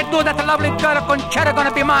 And when I do that, the lovely girl Conchetta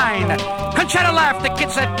gonna be mine." Conchetta laughed. The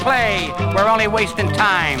kid said, "Play. We're only wasting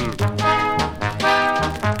time."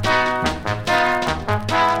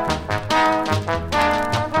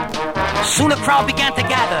 Soon a crowd began to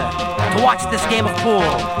gather to watch this game of pool.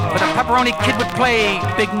 But the Pepperoni Kid would play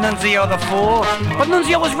Big Nunzio the fool. But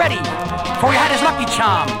Nunzio was ready, for he had his lucky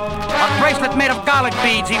charm, a bracelet made of garlic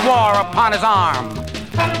beads he wore upon his arm.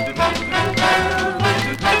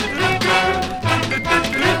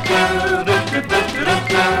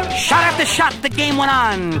 Shot after shot, the game went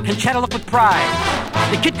on. Conchetta looked with pride.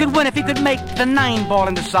 The kid could win if he could make the 9 ball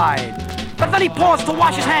in the side. But then he paused to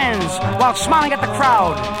wash his hands while smiling at the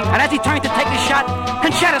crowd. And as he turned to take the shot,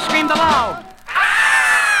 Conchetta screamed aloud,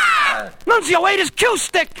 "Ah! Nunzio ate his cue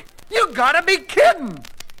stick! You gotta be kidding!"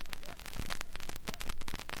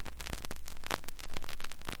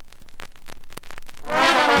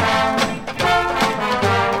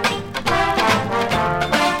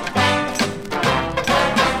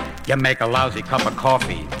 You make a lousy cup of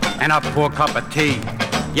coffee and a poor cup of tea.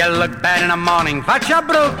 You look bad in the morning, but you're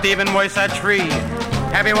brute, even worse a tree.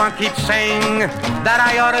 Everyone keeps saying that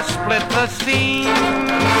I ought to split the scene.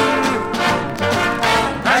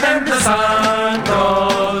 And then the sun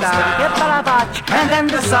goes down. And then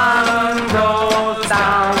the sun goes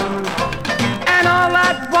down. And all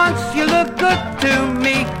at once you look good to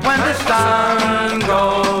me when the sun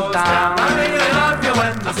goes down. I really love you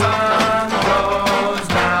when the sun goes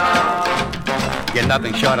down. You're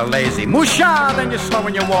nothing short of lazy. Musha, then you're slow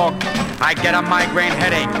when you walk. I get a migraine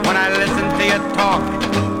headache when I listen to you talk.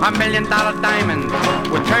 $1 million diamond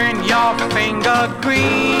will turn your finger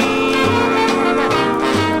green.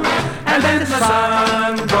 And then the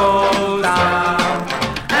sun goes down.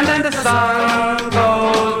 And then the sun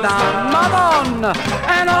goes down. Madonna.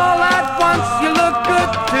 And all at once you look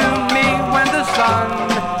good to me when the sun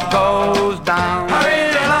goes down. I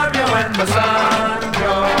really love you when the sun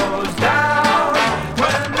goes down.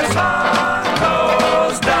 When the sun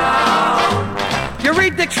goes down. You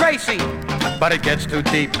read Dick Tracy, but it gets too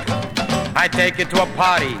deep. I take you to a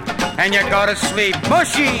party and you go to sleep.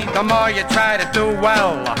 Mushy, the more you try to do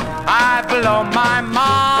well, I blow my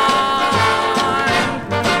mind.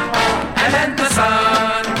 And then the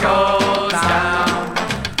sun goes down.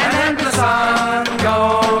 And then the sun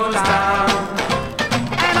goes down.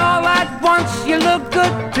 And all at once you look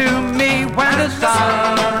good to me when the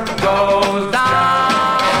sun goes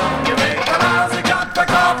down. You make a lousy cup of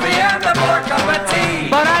coffee and a poor cup of tea,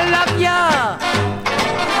 but I love ya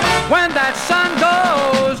when that sun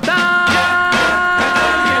goes down.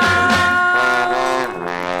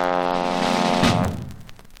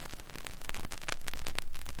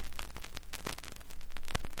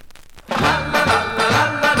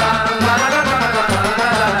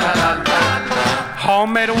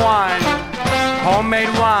 Homemade wine, homemade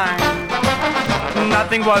wine.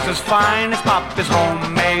 Nothing was as fine as Papa's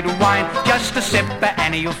homemade wine. Just a sip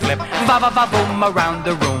and you flip, va-va-va-boom around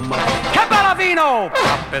the room. Capalavino,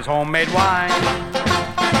 Papa's homemade wine.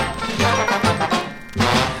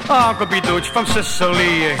 Uncle Biduch from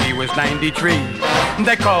Sicily, he was 93.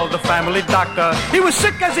 They called the family doctor, he was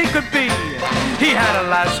sick as he could be. He had a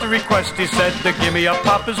last request, he said to give me a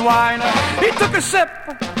Papa's wine. He took a sip,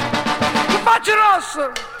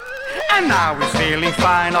 Facirosa, and now he's feeling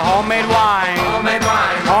fine. A homemade wine, homemade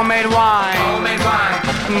wine, homemade wine, homemade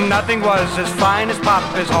wine. Nothing was as fine as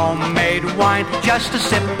Papa's homemade wine. Just a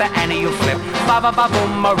sip and you flip,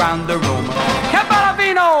 ba-ba-ba-boom around the room.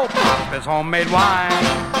 Capalavino, Papa's homemade wine.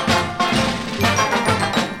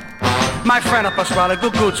 My friend up Pasquale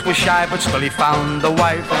Gugoots was shy, but still he found a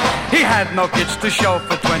wife. He had no kids to show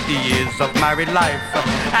for 20 years of married life.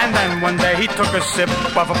 And then one day he took a sip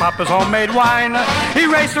of a Papa's homemade wine. He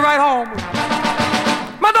raced her right home.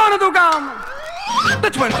 Madonna Dugan, the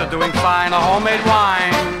twins are doing fine. A homemade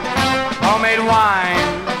wine, homemade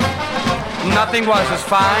wine. Nothing was as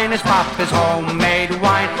fine as Papa's homemade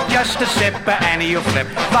wine. Just a sip and you flip,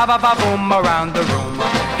 ba-ba-ba-boom around the room.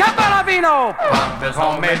 Capalavino, Papa's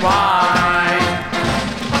homemade wine.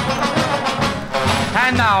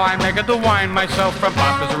 And now I'm making the wine myself from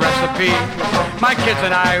Papa's recipe. My kids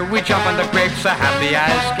and I, we jump on the grapes, as happy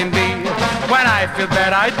as can be. When I feel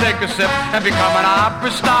bad, I take a sip and become an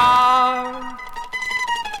opera star.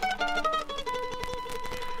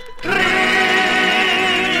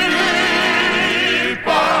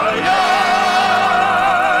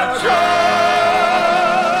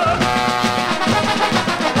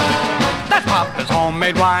 That's Papa's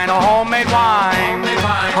homemade wine, a homemade wine,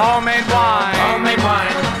 homemade wine, homemade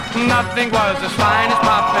wine. Nothing was as fine as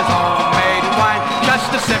Papa's homemade wine.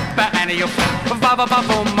 Just a sip and you flip,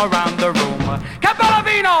 ba-ba-ba-boom around the room.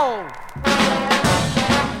 Capalavino,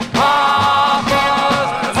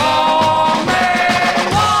 Papa's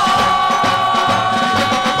homemade wine.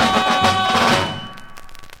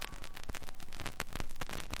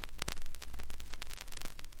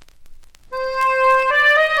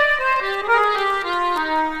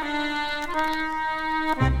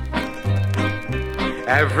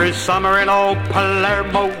 Every summer in old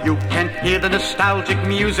Palermo, you can hear the nostalgic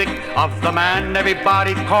music of the man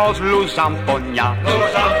everybody calls Lou Zampogna. Lou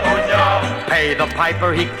Zampogna. Pay the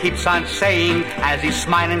piper, he keeps on saying, as he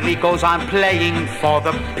smilingly goes on playing for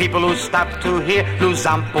the people who stop to hear Lou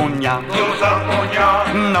Zampogna. Lou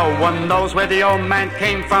Zampogna. No one knows where the old man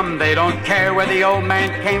came from. They don't care where the old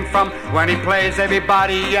man came from. When he plays,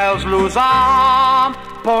 everybody yells Lou Zampogna.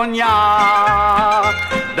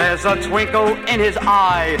 There's a twinkle in his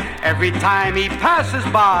eye every time he passes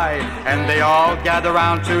by, and they all gather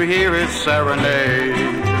round to hear his serenade.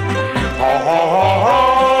 Ho, ho, ho,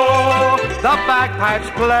 ho, the bagpipes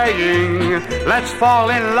playing, let's fall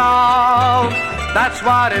in love. that's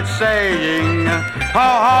what it's saying. Ho,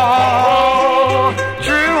 ho, ho, ho,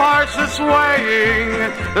 true hearts are swaying.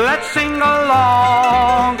 Let's sing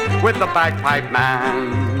along with the bagpipe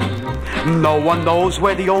man. No one knows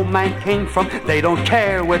where the old man came from. They don't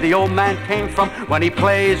care where the old man came from. When he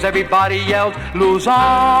plays, everybody yells, Nous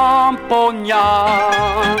empoignons.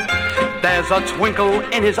 There's a twinkle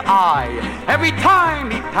in his eye every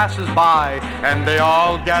time he passes by, and they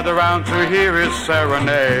all gather round to hear his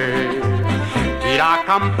serenade. Tira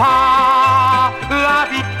campa, la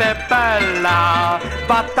vita è bella,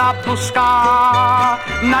 vada a buscar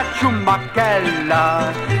una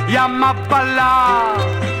ciumachella, Yamapala,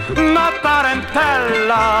 una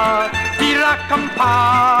tarantella, tira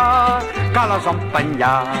campa, cala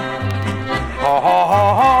zampagna. Ho, ho, ho,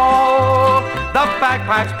 ho, the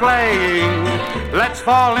bagpipe's playing, let's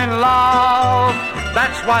fall in love,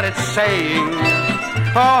 that's what it's saying.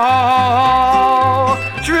 Ho, ho, ho, ho,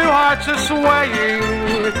 true hearts are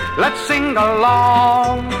swaying, let's sing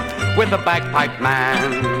along with the bagpipe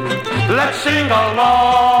man. Let's sing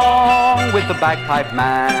along with the bagpipe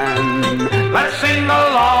man. Let's sing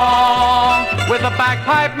along with the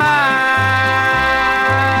bagpipe man.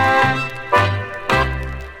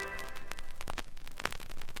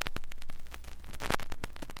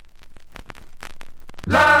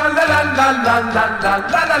 La la la la la la la la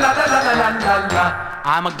la la la la la.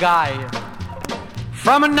 I'm a guy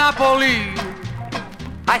from Napoli.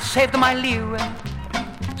 I saved my lire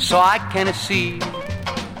so I can see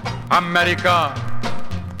America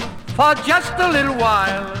for just a little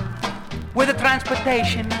while with the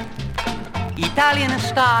transportation, Italian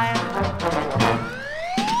style.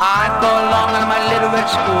 I go along on my little red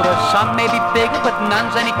scooter. Some may be bigger, but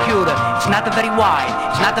none's any cuter. It's not very wide,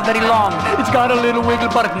 it's not very long. It's got a little wiggle,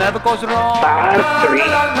 but it never goes wrong.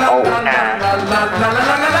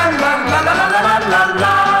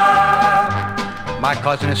 5309. My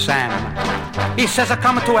cousin is Sam. He says, I'm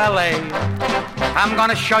coming to L.A. I'm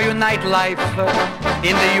gonna show you nightlife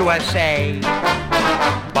in the USA.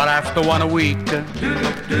 But after 1 week,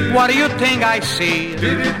 what do you think I see?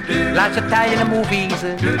 Lots of Italian movies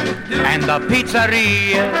and the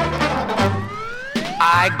pizzeria.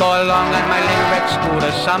 I go along on my little red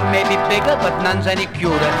scooter. Some may be bigger, but none's any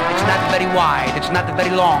cuter. It's not very wide, it's not very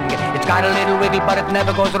long. It's got a little wiggle, but it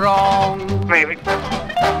never goes wrong. Maybe.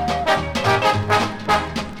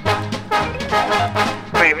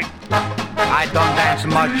 Maybe. I don't dance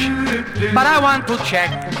much, but I want to check.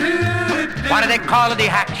 What do they call the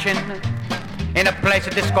action in a place, a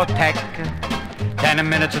discotheque? 10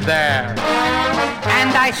 minutes there,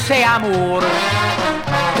 and I say amour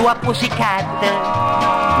to a pussycat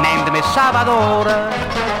named Miss Salvador.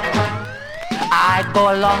 I go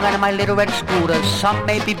along on my little red scooter. Some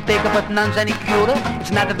may be bigger, but none's any cuter.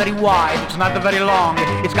 It's not very wide, it's not very long.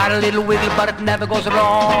 It's got a little wiggle, but it never goes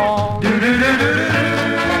wrong.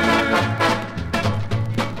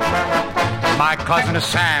 My cousin is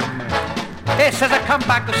Sam. He says I come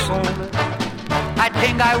back soon. I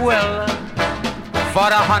think I will for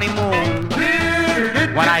the honeymoon.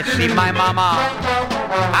 When I see my mama,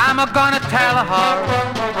 I'm gonna tell her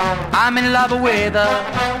I'm in love with her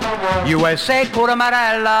USA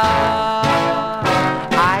Curamarella.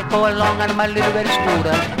 I go along on my little red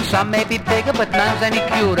scooter. Some may be bigger, but none's any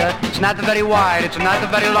cuter. It's not very wide, it's not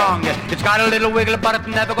very long. It's got a little wiggle, but it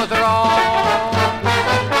never goes wrong.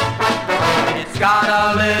 It's got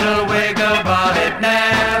a little wiggle, but it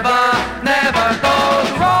never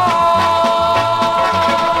goes wrong.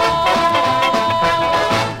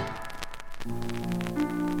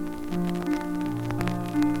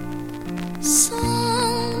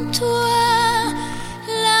 Sans toi,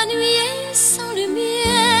 la nuit est sans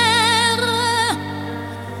lumière.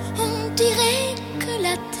 On dirait que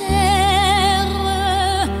la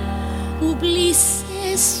terre oublie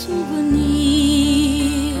ses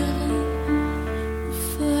souvenirs.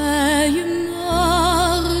 Feuilles mortes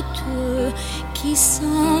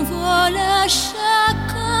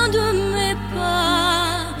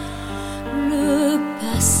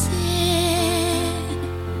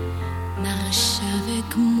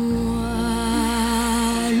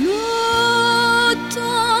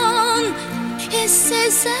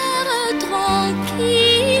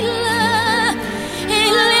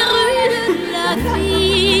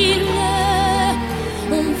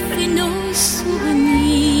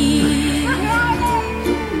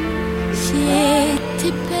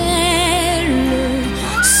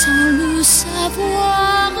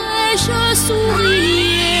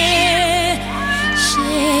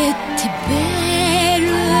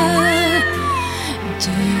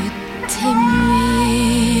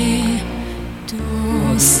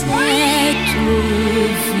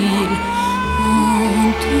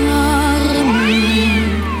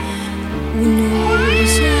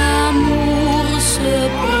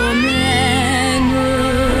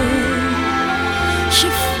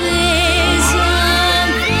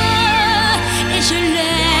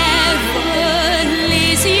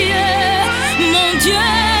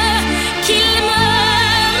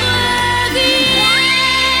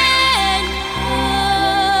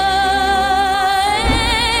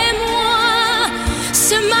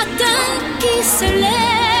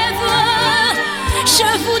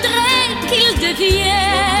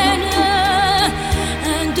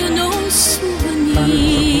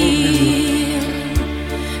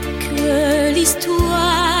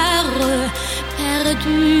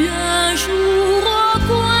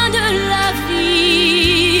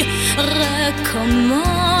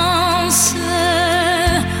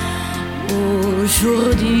Je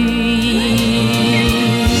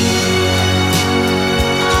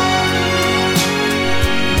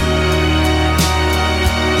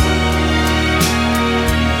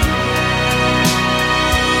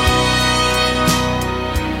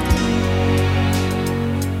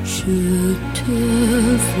te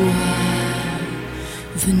vois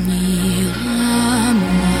venir à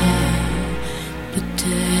moi,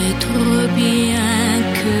 peut-être bien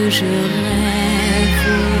que je rêve,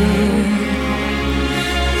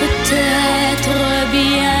 peut-être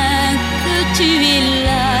bien que tu es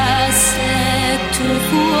là cette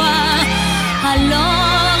fois,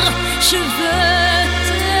 alors je veux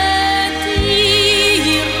te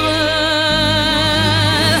dire,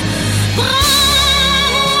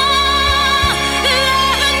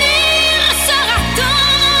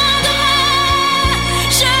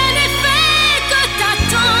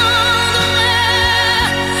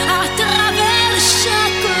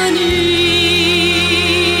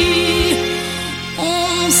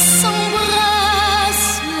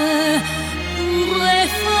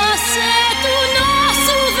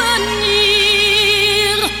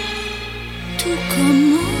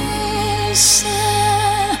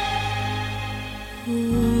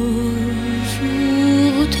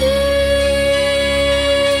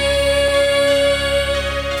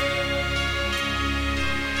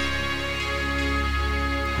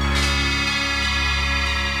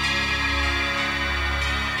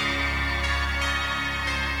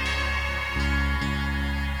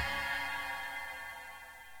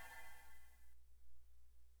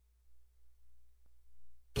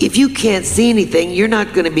 If you can't see anything, you're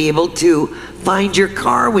not going to be able to find your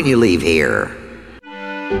car when you leave here.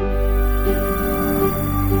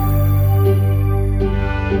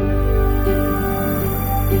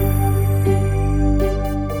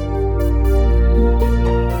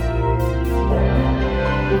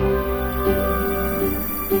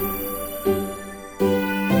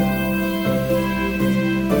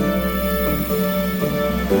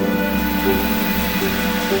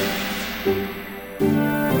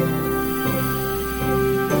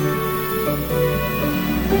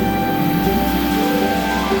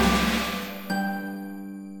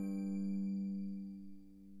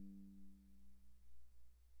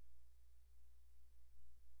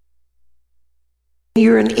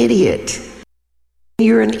 You're an idiot.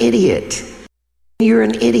 You're an idiot. You're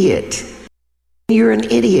an idiot. You're an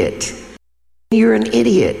idiot. You're an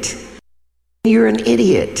idiot. You're an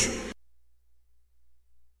idiot.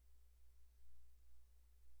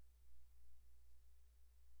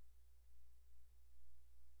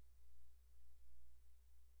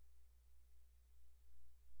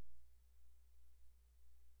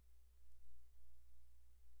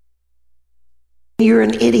 You're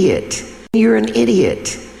an idiot. You're an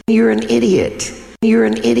idiot. You're an idiot. You're an idiot. You're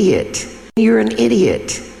an idiot. You're an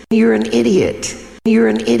idiot. You're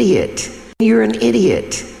an idiot. You're an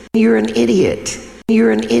idiot. You're an idiot.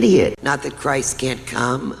 You're an idiot. Not that Christ can't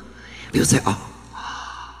come. People say, oh,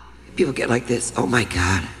 people get like this. Oh my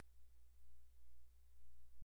God.